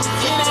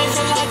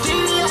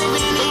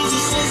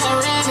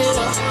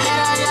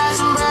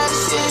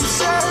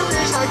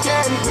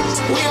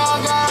 We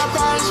all got our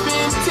problems,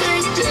 been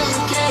take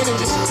different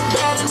cannabis.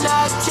 Better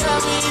not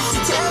tell me if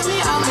you tell me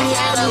I'm a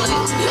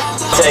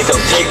Take a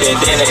pic and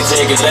then they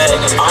take it back.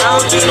 I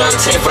don't do no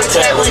tit for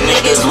tat with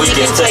niggas, we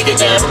can take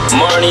it back.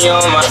 Money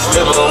on my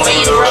slipper when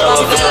you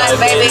roll, feel like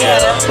baby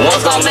hell.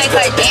 One's gon' make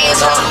her dance,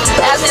 huh?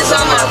 Thousands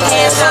on my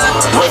pants,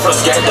 huh? Went from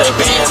scared to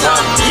bands, huh?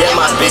 Yeah,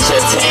 my bitch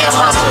a 10,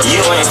 huh? You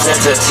ain't 10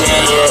 to 10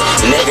 yet,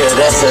 nigga,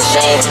 that's a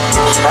shame.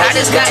 I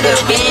just got the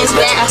bands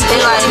back, I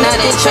feel like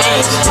nothing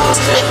changed.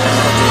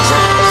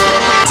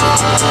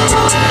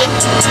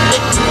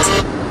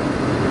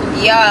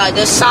 Yeah,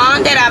 the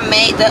song that I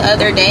made the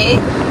other day,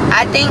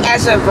 I think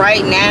as of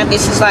right now,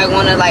 this is like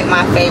one of like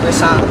my favorite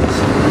songs.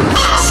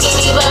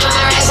 Skinny but my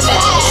rest fat.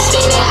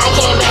 Spin it, I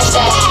can't match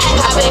that.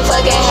 I've been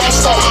fucking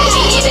hashtag.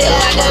 Eat it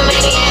like a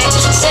maniac.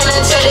 Send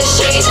her to the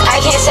streets. I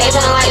can't save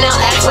him like no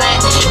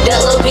flat. That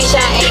little bitch,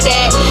 I ain't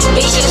that.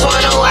 Bitches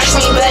wanna watch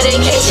me better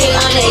catch it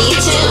on the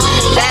YouTube.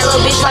 That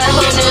little bitch like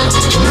who knew?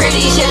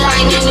 Pretty shit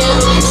like new.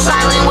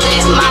 Silent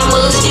with my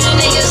moves. You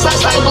niggas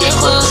lost like blue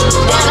clues.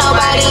 Now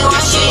nobody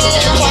wants you.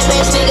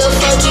 Campus nigga,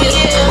 fuck you.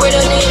 Where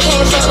the nigga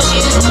can't fuck with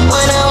you.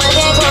 Wanna one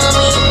can't call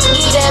me.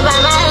 Eat that by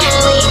my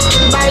lonely.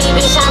 Barbie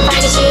bitch, I'm fine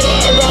as shit.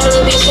 Bad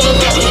little bitch can't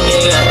fuck with me.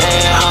 Nigga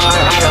AR,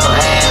 I don't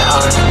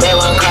AR. They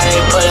want car,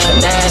 they put up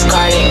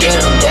NASCAR, they get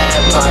them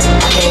that part.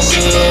 I can't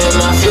see it in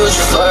my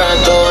future, for I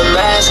throw a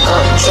mask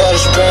on. Try to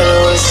spread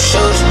it with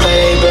shoes,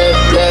 play they better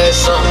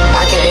blast on.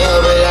 I can't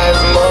help it, like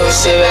a movie,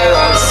 sit back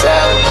on the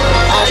family.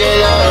 I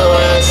just love the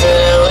way I'm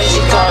feeling when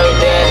she call me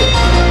daddy.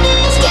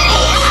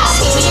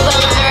 Skinny but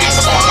my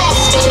rest fat.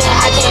 Spin it,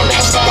 I can't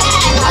match that.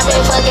 I've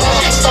been fucking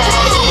hashtag.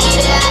 Eat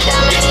it like a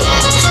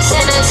maniac.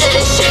 Send her to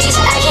the streets.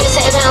 I can't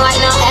save him like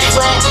no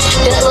flat.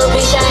 That little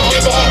bitch, I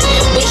ain't that.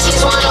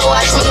 Bitches wanna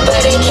watch me, but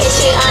they catch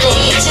it on the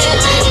YouTube.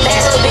 That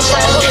little bitch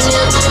like who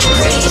knew?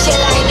 Pretty shit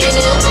like new.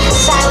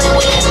 Silent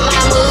with my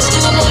moves.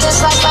 You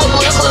niggas like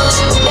blue clues.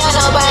 Now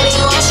nobody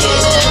wants you.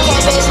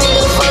 Campus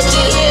nigga, fuck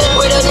you.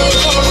 Where the nigga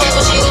can't fuck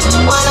with you.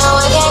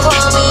 One-on-one can't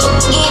call me.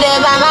 Eat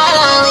that by my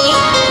lonely.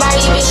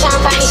 Barbie bitch, I'm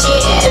fine as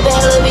shit. Bad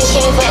little bitch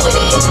can't fuck with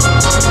it.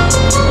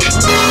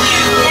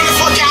 When the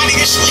fuck y'all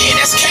niggas split,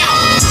 that's count.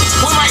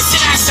 We might sit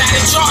outside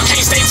the jar,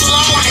 can't stay too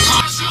long like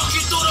cars.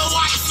 Looking through the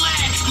white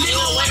flag, nigga,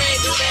 when they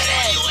do that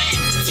ass.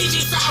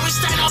 TG5, we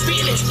stand up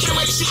in it, can't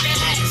wait to shoot that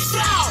ass.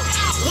 Flow,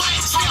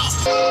 white tail.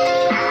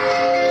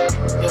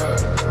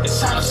 Yeah, it's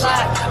time to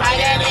slide. I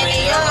got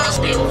many young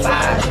people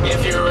fire.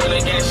 If you're really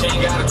gangsta,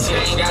 you gotta tell,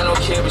 ain't got no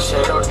kid, but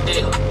shit on the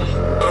dick.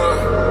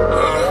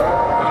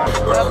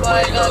 Real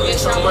boy, go get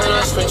some money,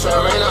 I spent your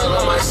rain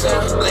on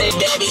myself. Lay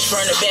that bitch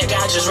from the back,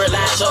 I just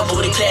realized your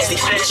booty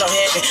plastic. Bitch, I'm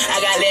having, I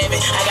got 11,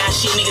 I got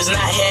shit niggas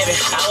not having.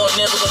 I won't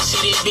never go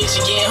see this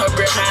bitch again, her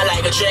breath high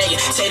like a dragon.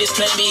 Say this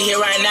plan be here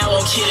right now,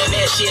 I'm killing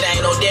that shit,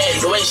 I ain't no daddy.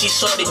 The way she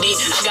sorted it,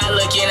 I got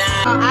looking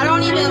eye.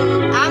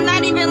 I'm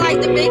not even like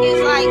the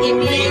biggest like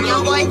NBA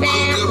YoungBoy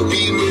fan,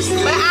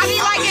 but I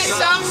be liking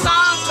some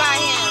songs by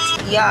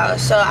him. Yo,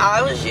 so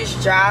I was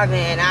just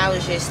driving and I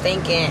was just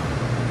thinking,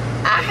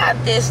 I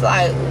have this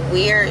like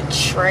weird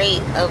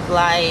trait of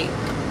like,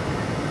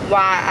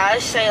 why I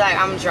say like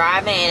I'm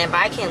driving and if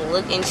I can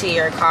look into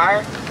your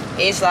car,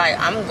 it's like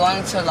I'm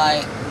going to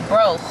like,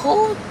 bro,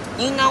 who,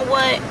 you know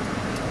what?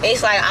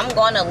 It's like I'm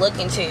going to look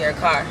into your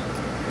car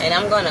and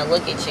I'm going to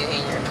look at you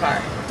in your car.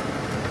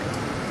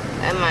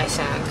 That might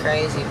sound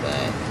crazy,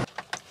 but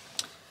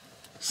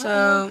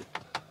so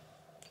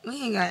we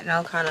ain't got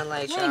no kind of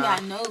light, y'all. We ain't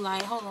got no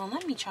light. Hold on,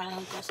 let me try to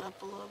hook us up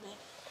a little bit.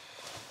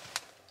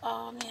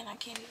 Oh man, I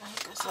can't even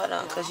hook us up. Hold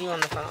on, cause you on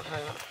the phone.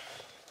 Hold on.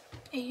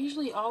 It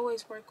usually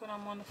always work when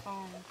I'm on the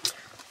phone.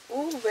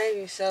 Ooh,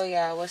 baby. So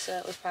yeah, what's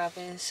up? What's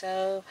poppin'?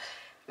 So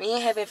me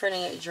and Heaven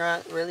finna get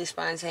drunk, really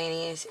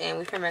spontaneous, and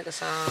we finna make a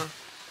song.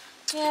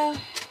 Yeah,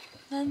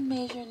 nothing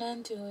major,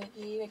 nothing to it.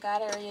 You either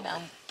got it or you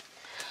don't.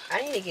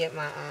 I need to get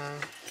my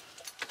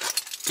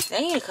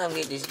They need to come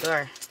get this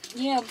door.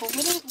 Yeah, but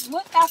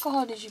what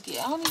alcohol did you get?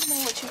 I don't even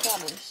know what you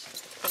got us.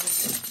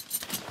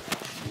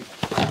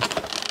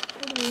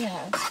 What do we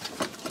have?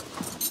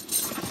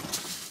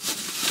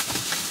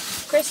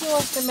 Chrissy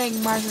wants to make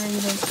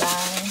margaritas,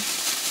 guys.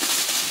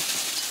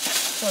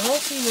 So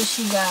let's see what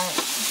she got.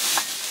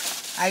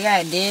 I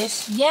got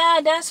this. Yeah,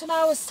 that's what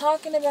I was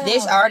talking about.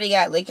 This already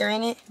got liquor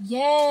in it?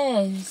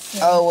 Yes.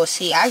 Oh, well,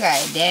 see, I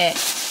got that,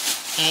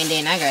 and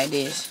then I got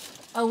this.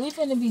 Oh, we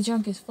finna be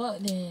drunk as fuck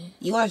then.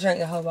 You want to drink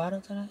the whole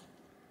bottle tonight?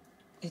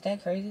 Is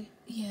that crazy?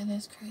 Yeah,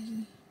 that's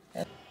crazy.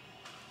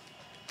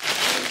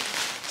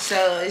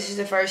 So this is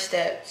the first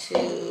step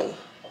to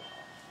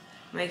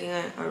making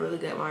a really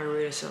good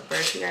margarita. So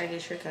first you gotta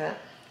get your cup.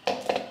 And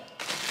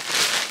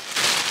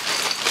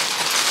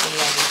you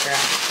gotta get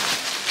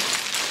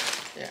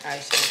your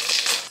ice.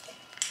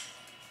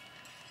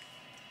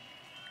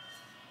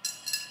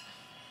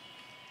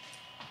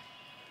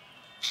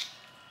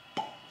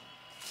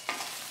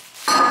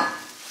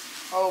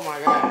 Oh my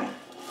god.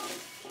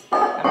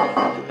 I'm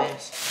making a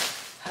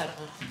mess. Hold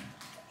on.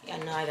 Yeah, I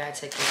know I gotta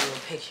take a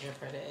little picture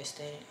for the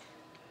aesthetic.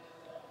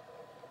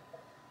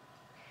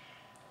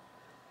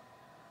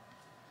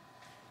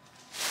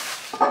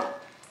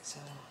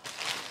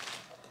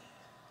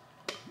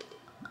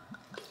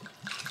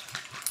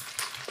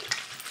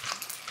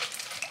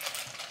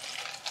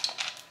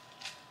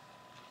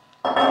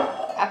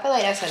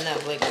 like that's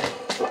enough liquor.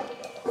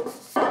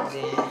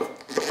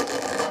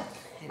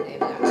 And then we're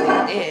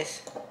gonna take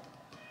this.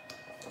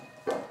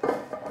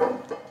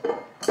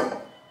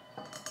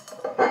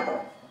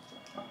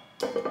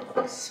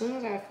 As soon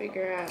as I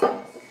figure out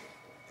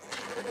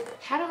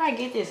how do I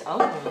get this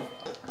open?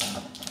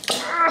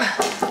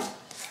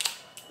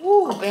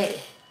 Woo, baby.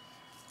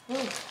 Woo.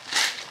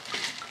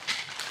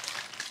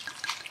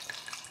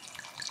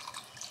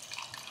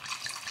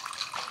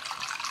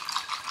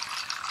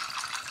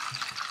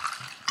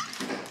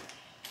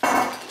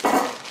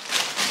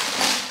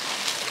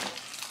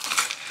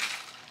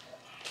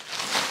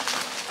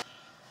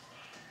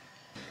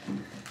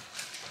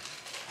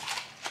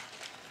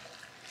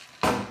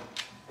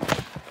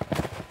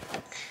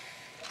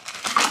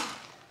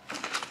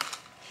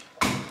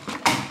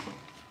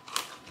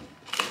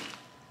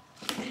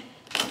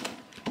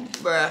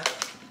 Bruh,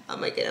 I'm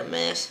making a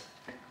mess.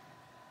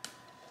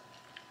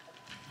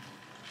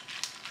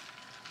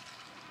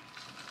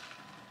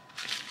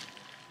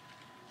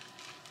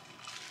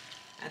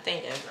 I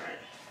think that's right.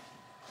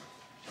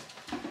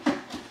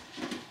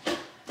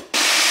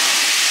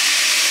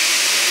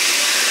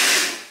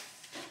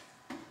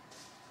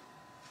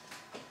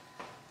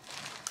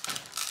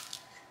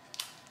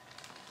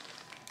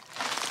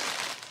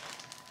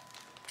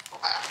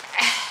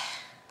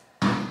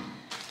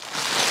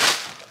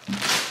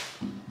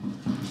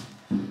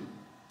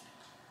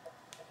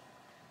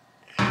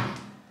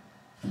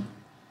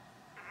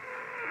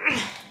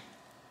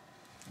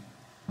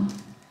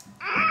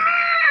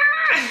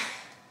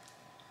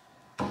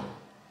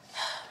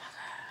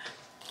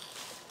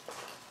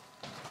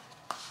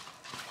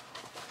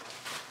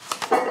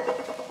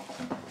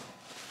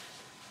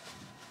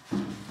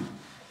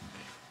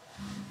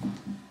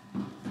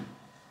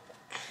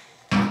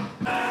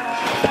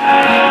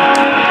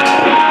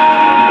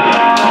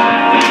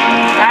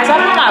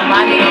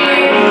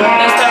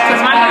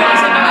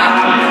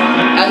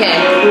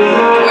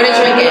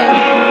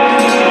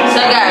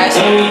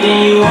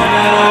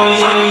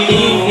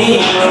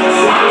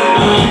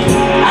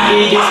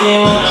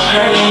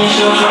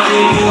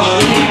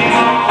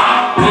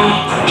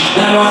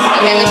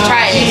 Okay, let's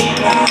try it.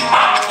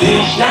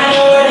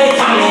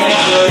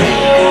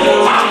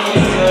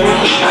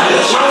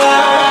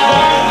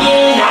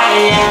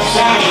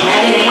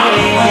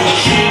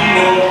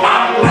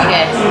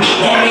 Okay.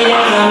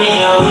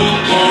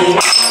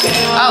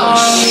 Oh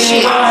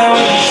shit.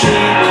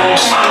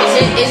 Is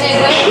it good?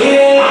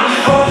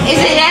 Is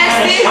it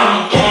nasty?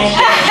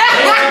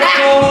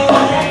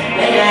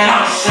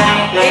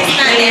 It's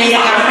not nasty,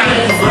 I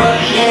promise.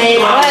 What?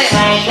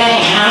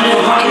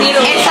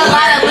 It's a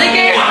lot of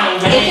liquor.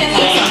 It can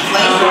need some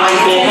flavor.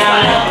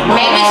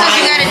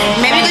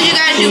 Maybe because you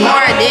gotta do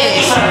more of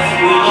this.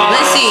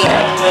 Let's see.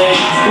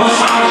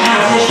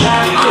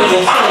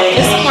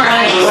 Just some more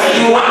ice.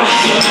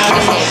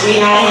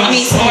 I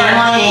need some more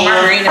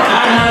margarita.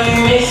 Now look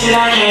at this.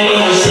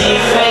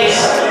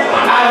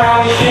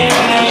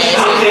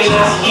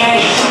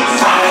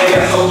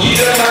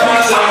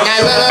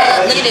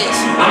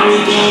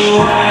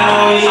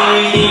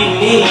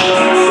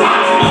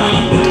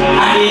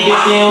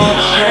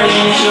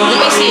 Let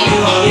me see.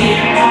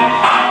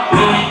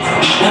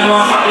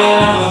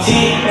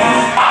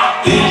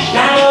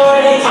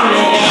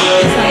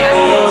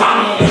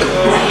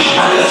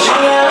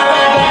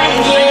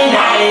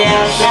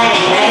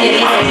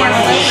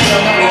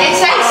 It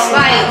tastes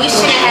like we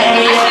shouldn't have. I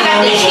should have got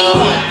the cheap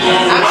one.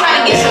 I'm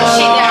trying to get some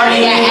shit that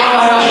already got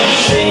alcohol.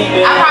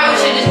 I probably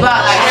should just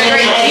bought like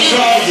straight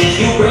juice.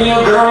 You bring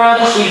your girl around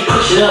this week,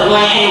 push it up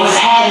like hey, what's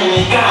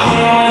happening? Got home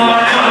in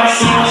my car,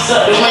 see what's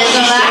up. You're gonna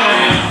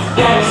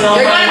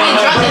be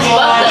drunk as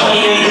fuck though.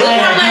 Look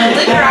how much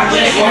liquor I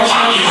put in.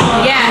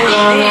 Yeah, it did.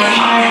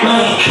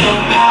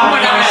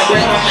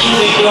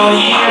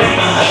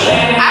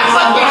 I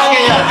fucked your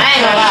shit up. I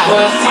ain't gonna lie. I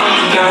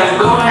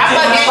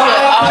fucked your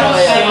shit all the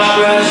way up.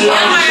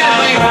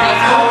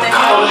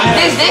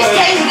 Does this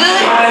taste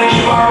good? No,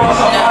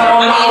 I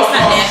mean it's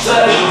not nasty.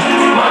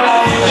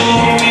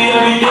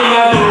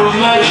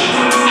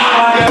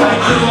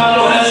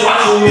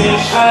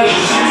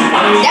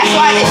 That's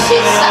why this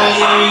shit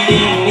sucks.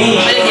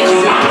 But it gets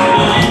you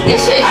drunk.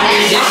 This shit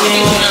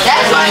nasty.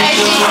 That's why that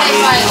shit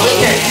tastes like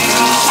liquor.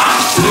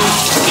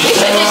 We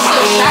should just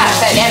do shots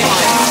at that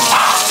point.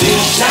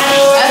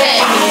 Okay.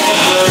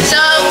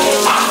 So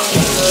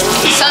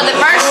the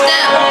first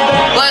step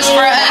was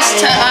for us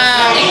to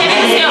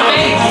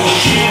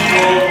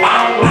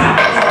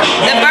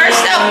the first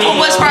step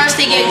was for us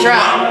to get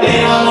drunk.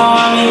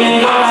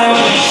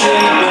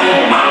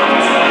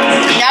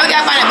 Now we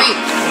gotta find a beat.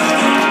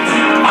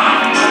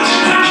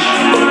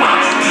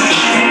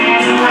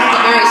 A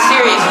very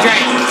serious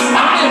drink.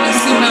 I'm gonna be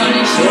smelling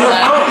this shit.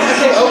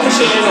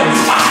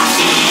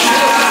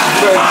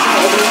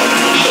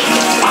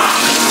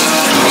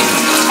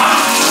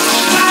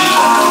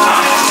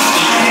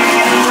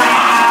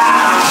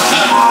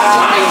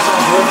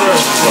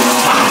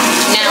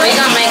 Now we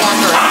gonna make one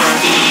for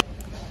reference.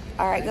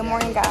 Alright, good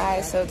morning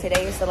guys. So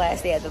today is the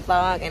last day of the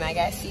vlog and I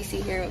got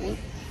Cece here with me.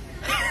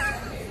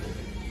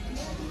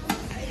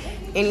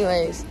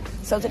 Anyways,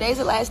 so today's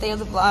the last day of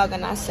the vlog,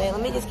 and I said,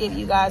 let me just give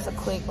you guys a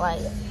quick,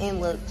 like, in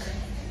look.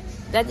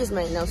 That just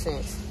made no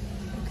sense.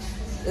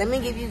 Let me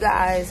give you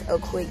guys a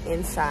quick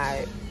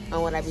insight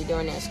on what I be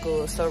doing at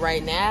school. So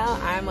right now,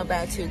 I'm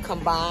about to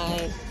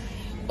combine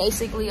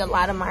basically a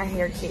lot of my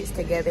hair kits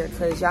together,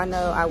 because y'all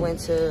know I went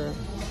to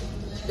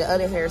the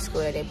other hair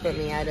school that they put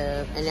me out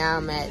of, and now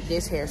I'm at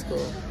this hair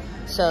school.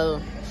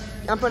 So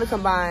I'm gonna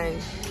combine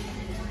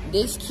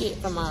this kit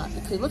from my,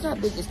 because look how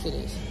big this kit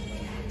is,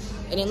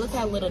 and then look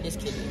how little this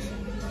kit is.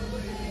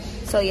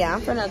 So yeah,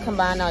 I'm gonna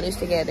combine all this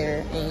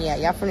together, and yeah,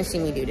 y'all gonna see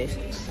me do this.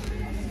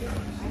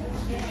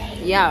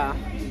 Yeah,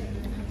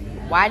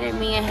 why did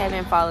me and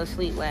Heaven fall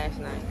asleep last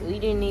night? We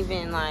didn't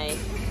even, like,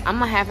 I'm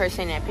gonna have her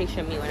send that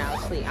picture of me when I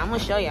was asleep. I'm gonna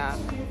show y'all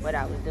what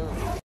I was doing.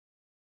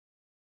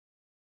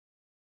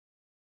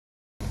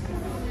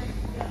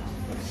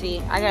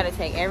 See, I gotta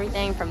take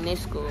everything from this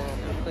school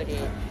and put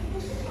it.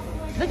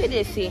 Look at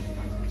this, see.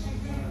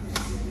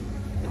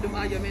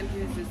 All your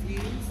managers just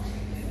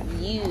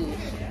Used.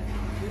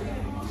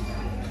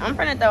 I'm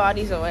gonna throw all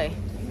these away.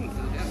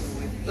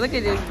 Look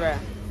at this, bruh.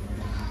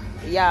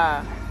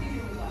 Yeah.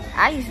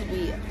 I used to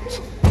be.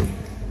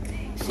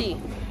 See.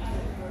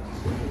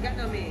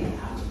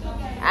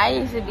 I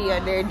used to be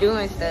up there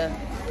doing stuff.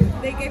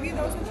 They gave you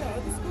those at your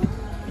other school?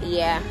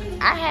 Yeah.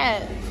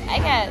 I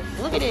got,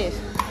 look at this.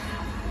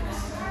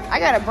 I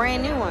got a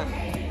brand new one.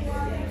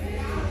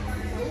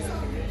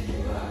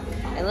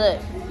 And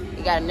look,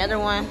 you got another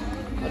one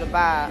with a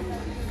bob.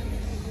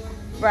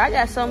 Bro, I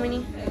got so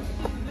many.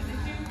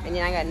 And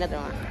then I got another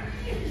one.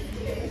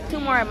 2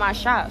 more at my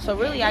shop. So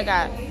really I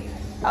got,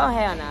 oh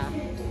hell nah.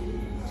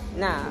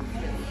 Nah.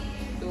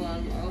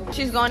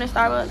 She's going to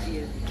Starbucks?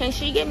 Yeah. Can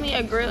she give me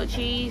a grilled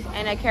cheese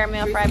and a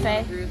caramel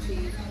frappe? Grilled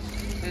cheese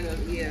and a,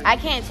 yeah. I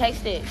can't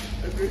text it.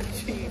 A grilled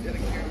cheese and a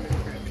caramel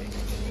frappe.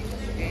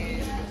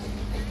 And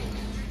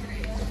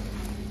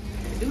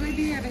do they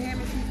be having ham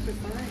and cheese for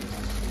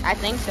fun? I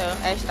think so,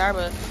 at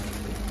Starbucks.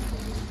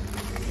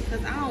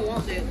 Because I don't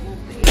want that one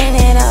thing. And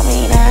it on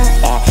me now,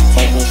 yeah.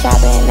 Take me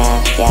shopping now,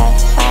 yeah.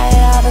 Hide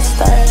all the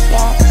stores,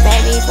 yeah.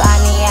 Baby, fly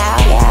me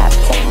out, yeah.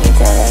 Take me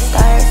to the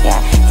stores,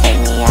 yeah. Take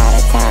me out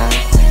of town.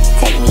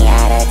 Take me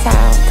out of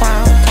town,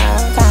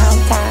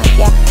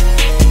 yeah.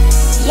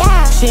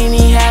 Yeah. She ain't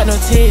even had no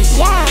titties.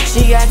 Yeah.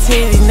 She got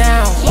titties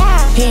now.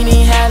 Yeah. He ain't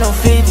even had no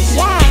 50s.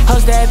 Yeah.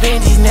 Host that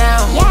Benji's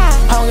now. Yeah.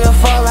 I don't give a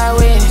fuck about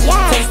witness.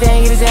 Yeah. Take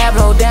stand, get his ass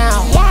blow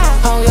down. Yeah.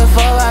 I don't give a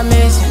fuck about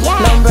missing. Yeah.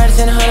 No brothers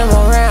in the 100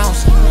 more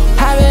rounds.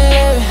 I been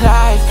living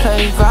life,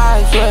 play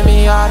vibes with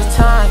me all the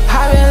time.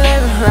 I been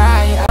living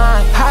right,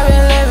 I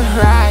been living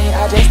right.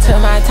 I just took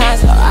my time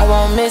so I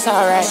won't miss,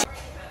 alright.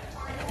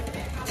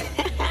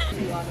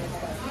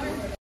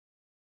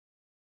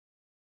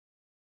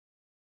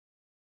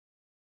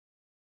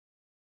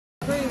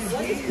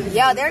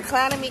 Yo, they're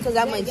clowning me because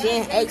I'm a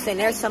Gen X and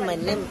there's some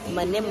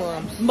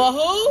minimums. Ma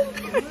who?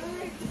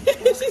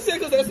 She said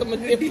because there's some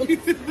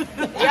minimums.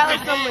 Y'all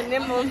some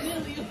minimums.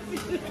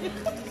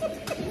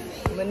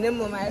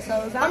 Minimum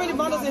assholes. How many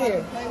bundles in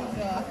here?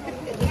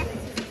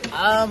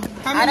 How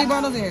many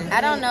bundles in here? I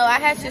don't know. I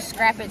had to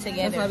scrap it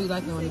together. That's why we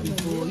like when it be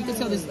full. You can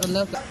tell there's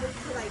enough.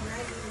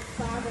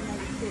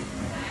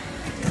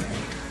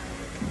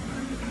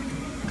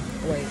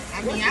 Wait.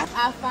 I mean,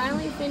 I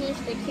finally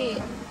finished the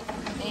kit,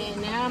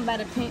 and now I'm about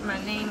to paint my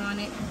name on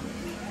it.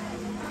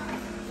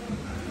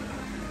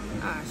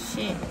 Oh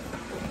shit!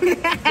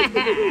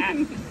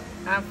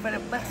 I'm gonna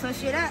fuck some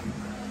shit up.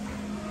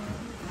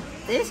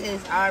 This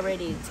is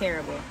already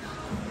terrible.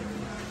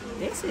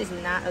 This is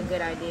not a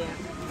good idea.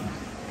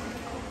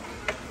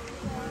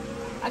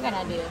 I got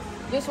an idea.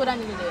 This is what I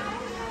need to do.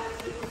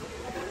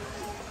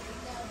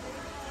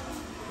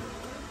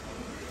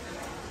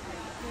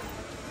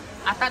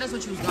 I thought that's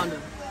what you was gonna do.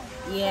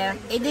 Yeah,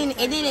 it didn't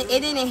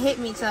hit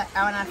me till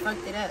when I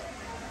fucked it up.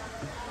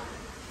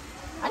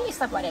 I need to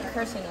stop all that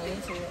cursing on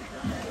YouTube.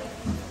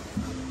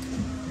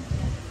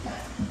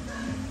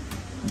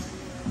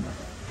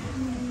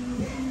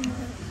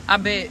 I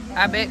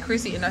bet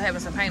Chrissy ended up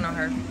having some paint on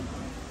her.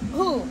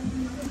 Who?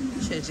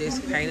 Should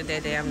just painted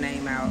that damn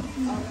name out.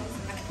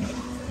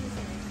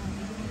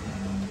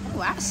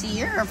 Oh, I see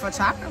you're a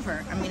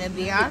photographer. I mean, a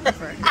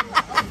videographer.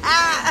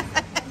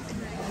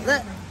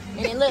 Look,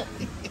 and then look.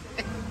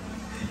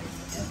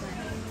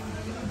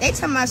 They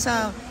talking about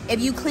some,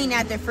 if you clean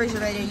out the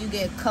refrigerator, you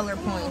get color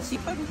points. You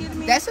fucking kidding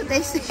me? That's what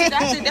they said.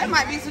 That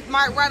might be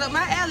right up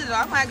my alley though.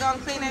 I might go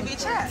and clean that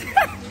bitch out.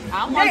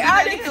 They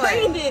already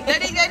cleaned it. They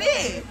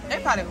did. They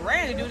probably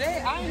ran to do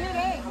that. I didn't hear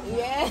that.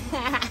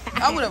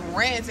 Yeah. I would have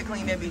ran to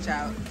clean that bitch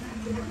out.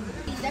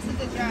 That's a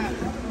good job.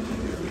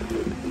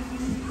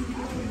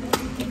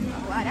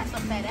 Wow, that's a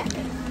fat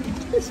apple.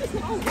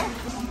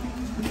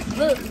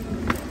 Look,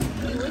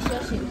 you wish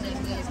your shit was as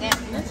good as that.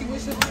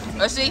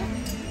 Let's see.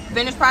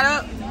 Finished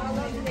product.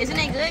 Isn't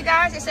it good,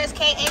 guys? It says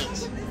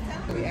KH.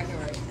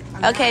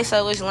 Okay,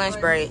 so it's lunch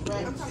break.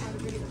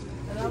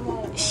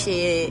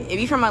 Shit, if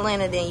you from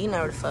Atlanta, then you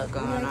know what the fuck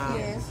going on.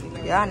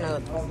 Y'all know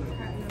what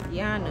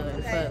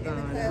the fuck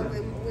going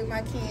on. With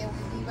my kid,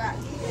 we be back.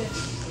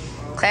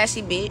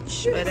 Classy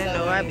bitch, but I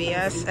know I be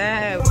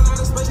outside.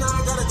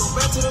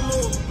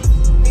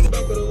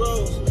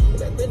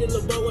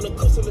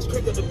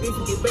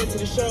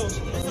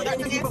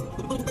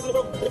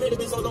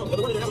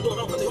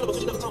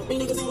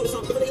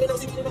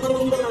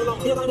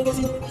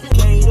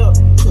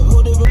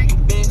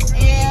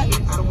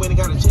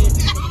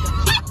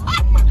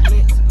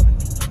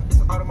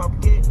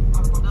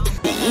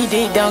 You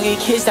dick don't get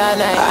kissed all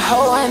night. I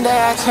hope one day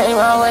I change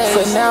my ways.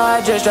 For now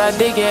I just try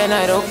dick at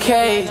night,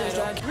 okay?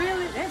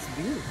 Really? That's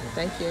beautiful.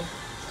 Thank you.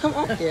 Come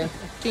on here.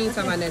 She ain't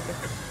talking about nothing.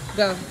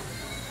 Go.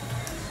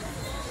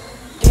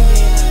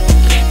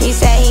 He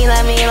said he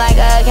love me like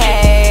a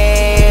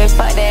cave.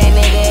 Fuck that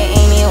nigga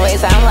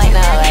anyways, I'm like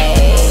no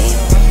way.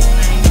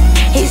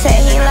 He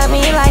said he love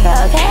me like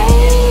a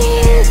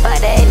cave. Fuck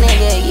that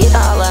nigga, you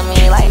don't love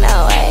me like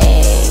no way.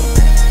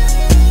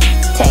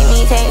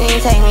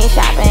 Take me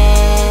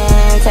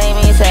shopping. Take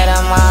me to the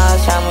mall,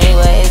 show me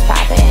what is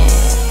poppin'.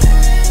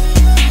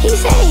 He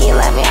said he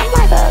love me, I'm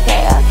like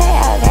okay.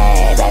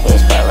 That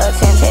bitch pull up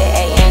tinted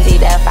AMG,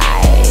 the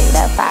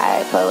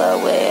fire pull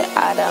up with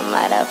all the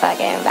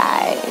motherfucking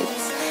vibes.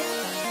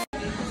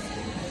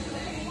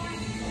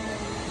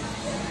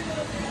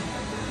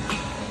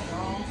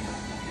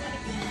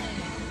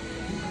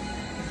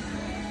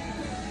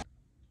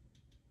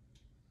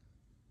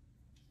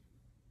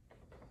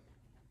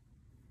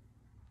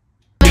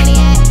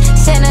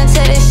 Send him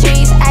to the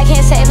streets, I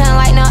can't save him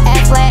like no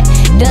Affleck.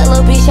 That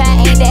little bitch,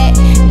 I ain't that.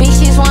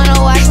 Bitches wanna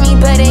watch me,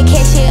 better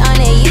catch it on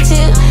the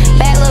YouTube.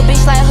 Bad little bitch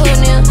like who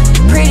knew?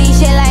 Pretty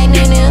shit like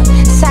Nunu.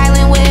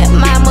 Silent with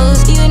my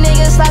moves, you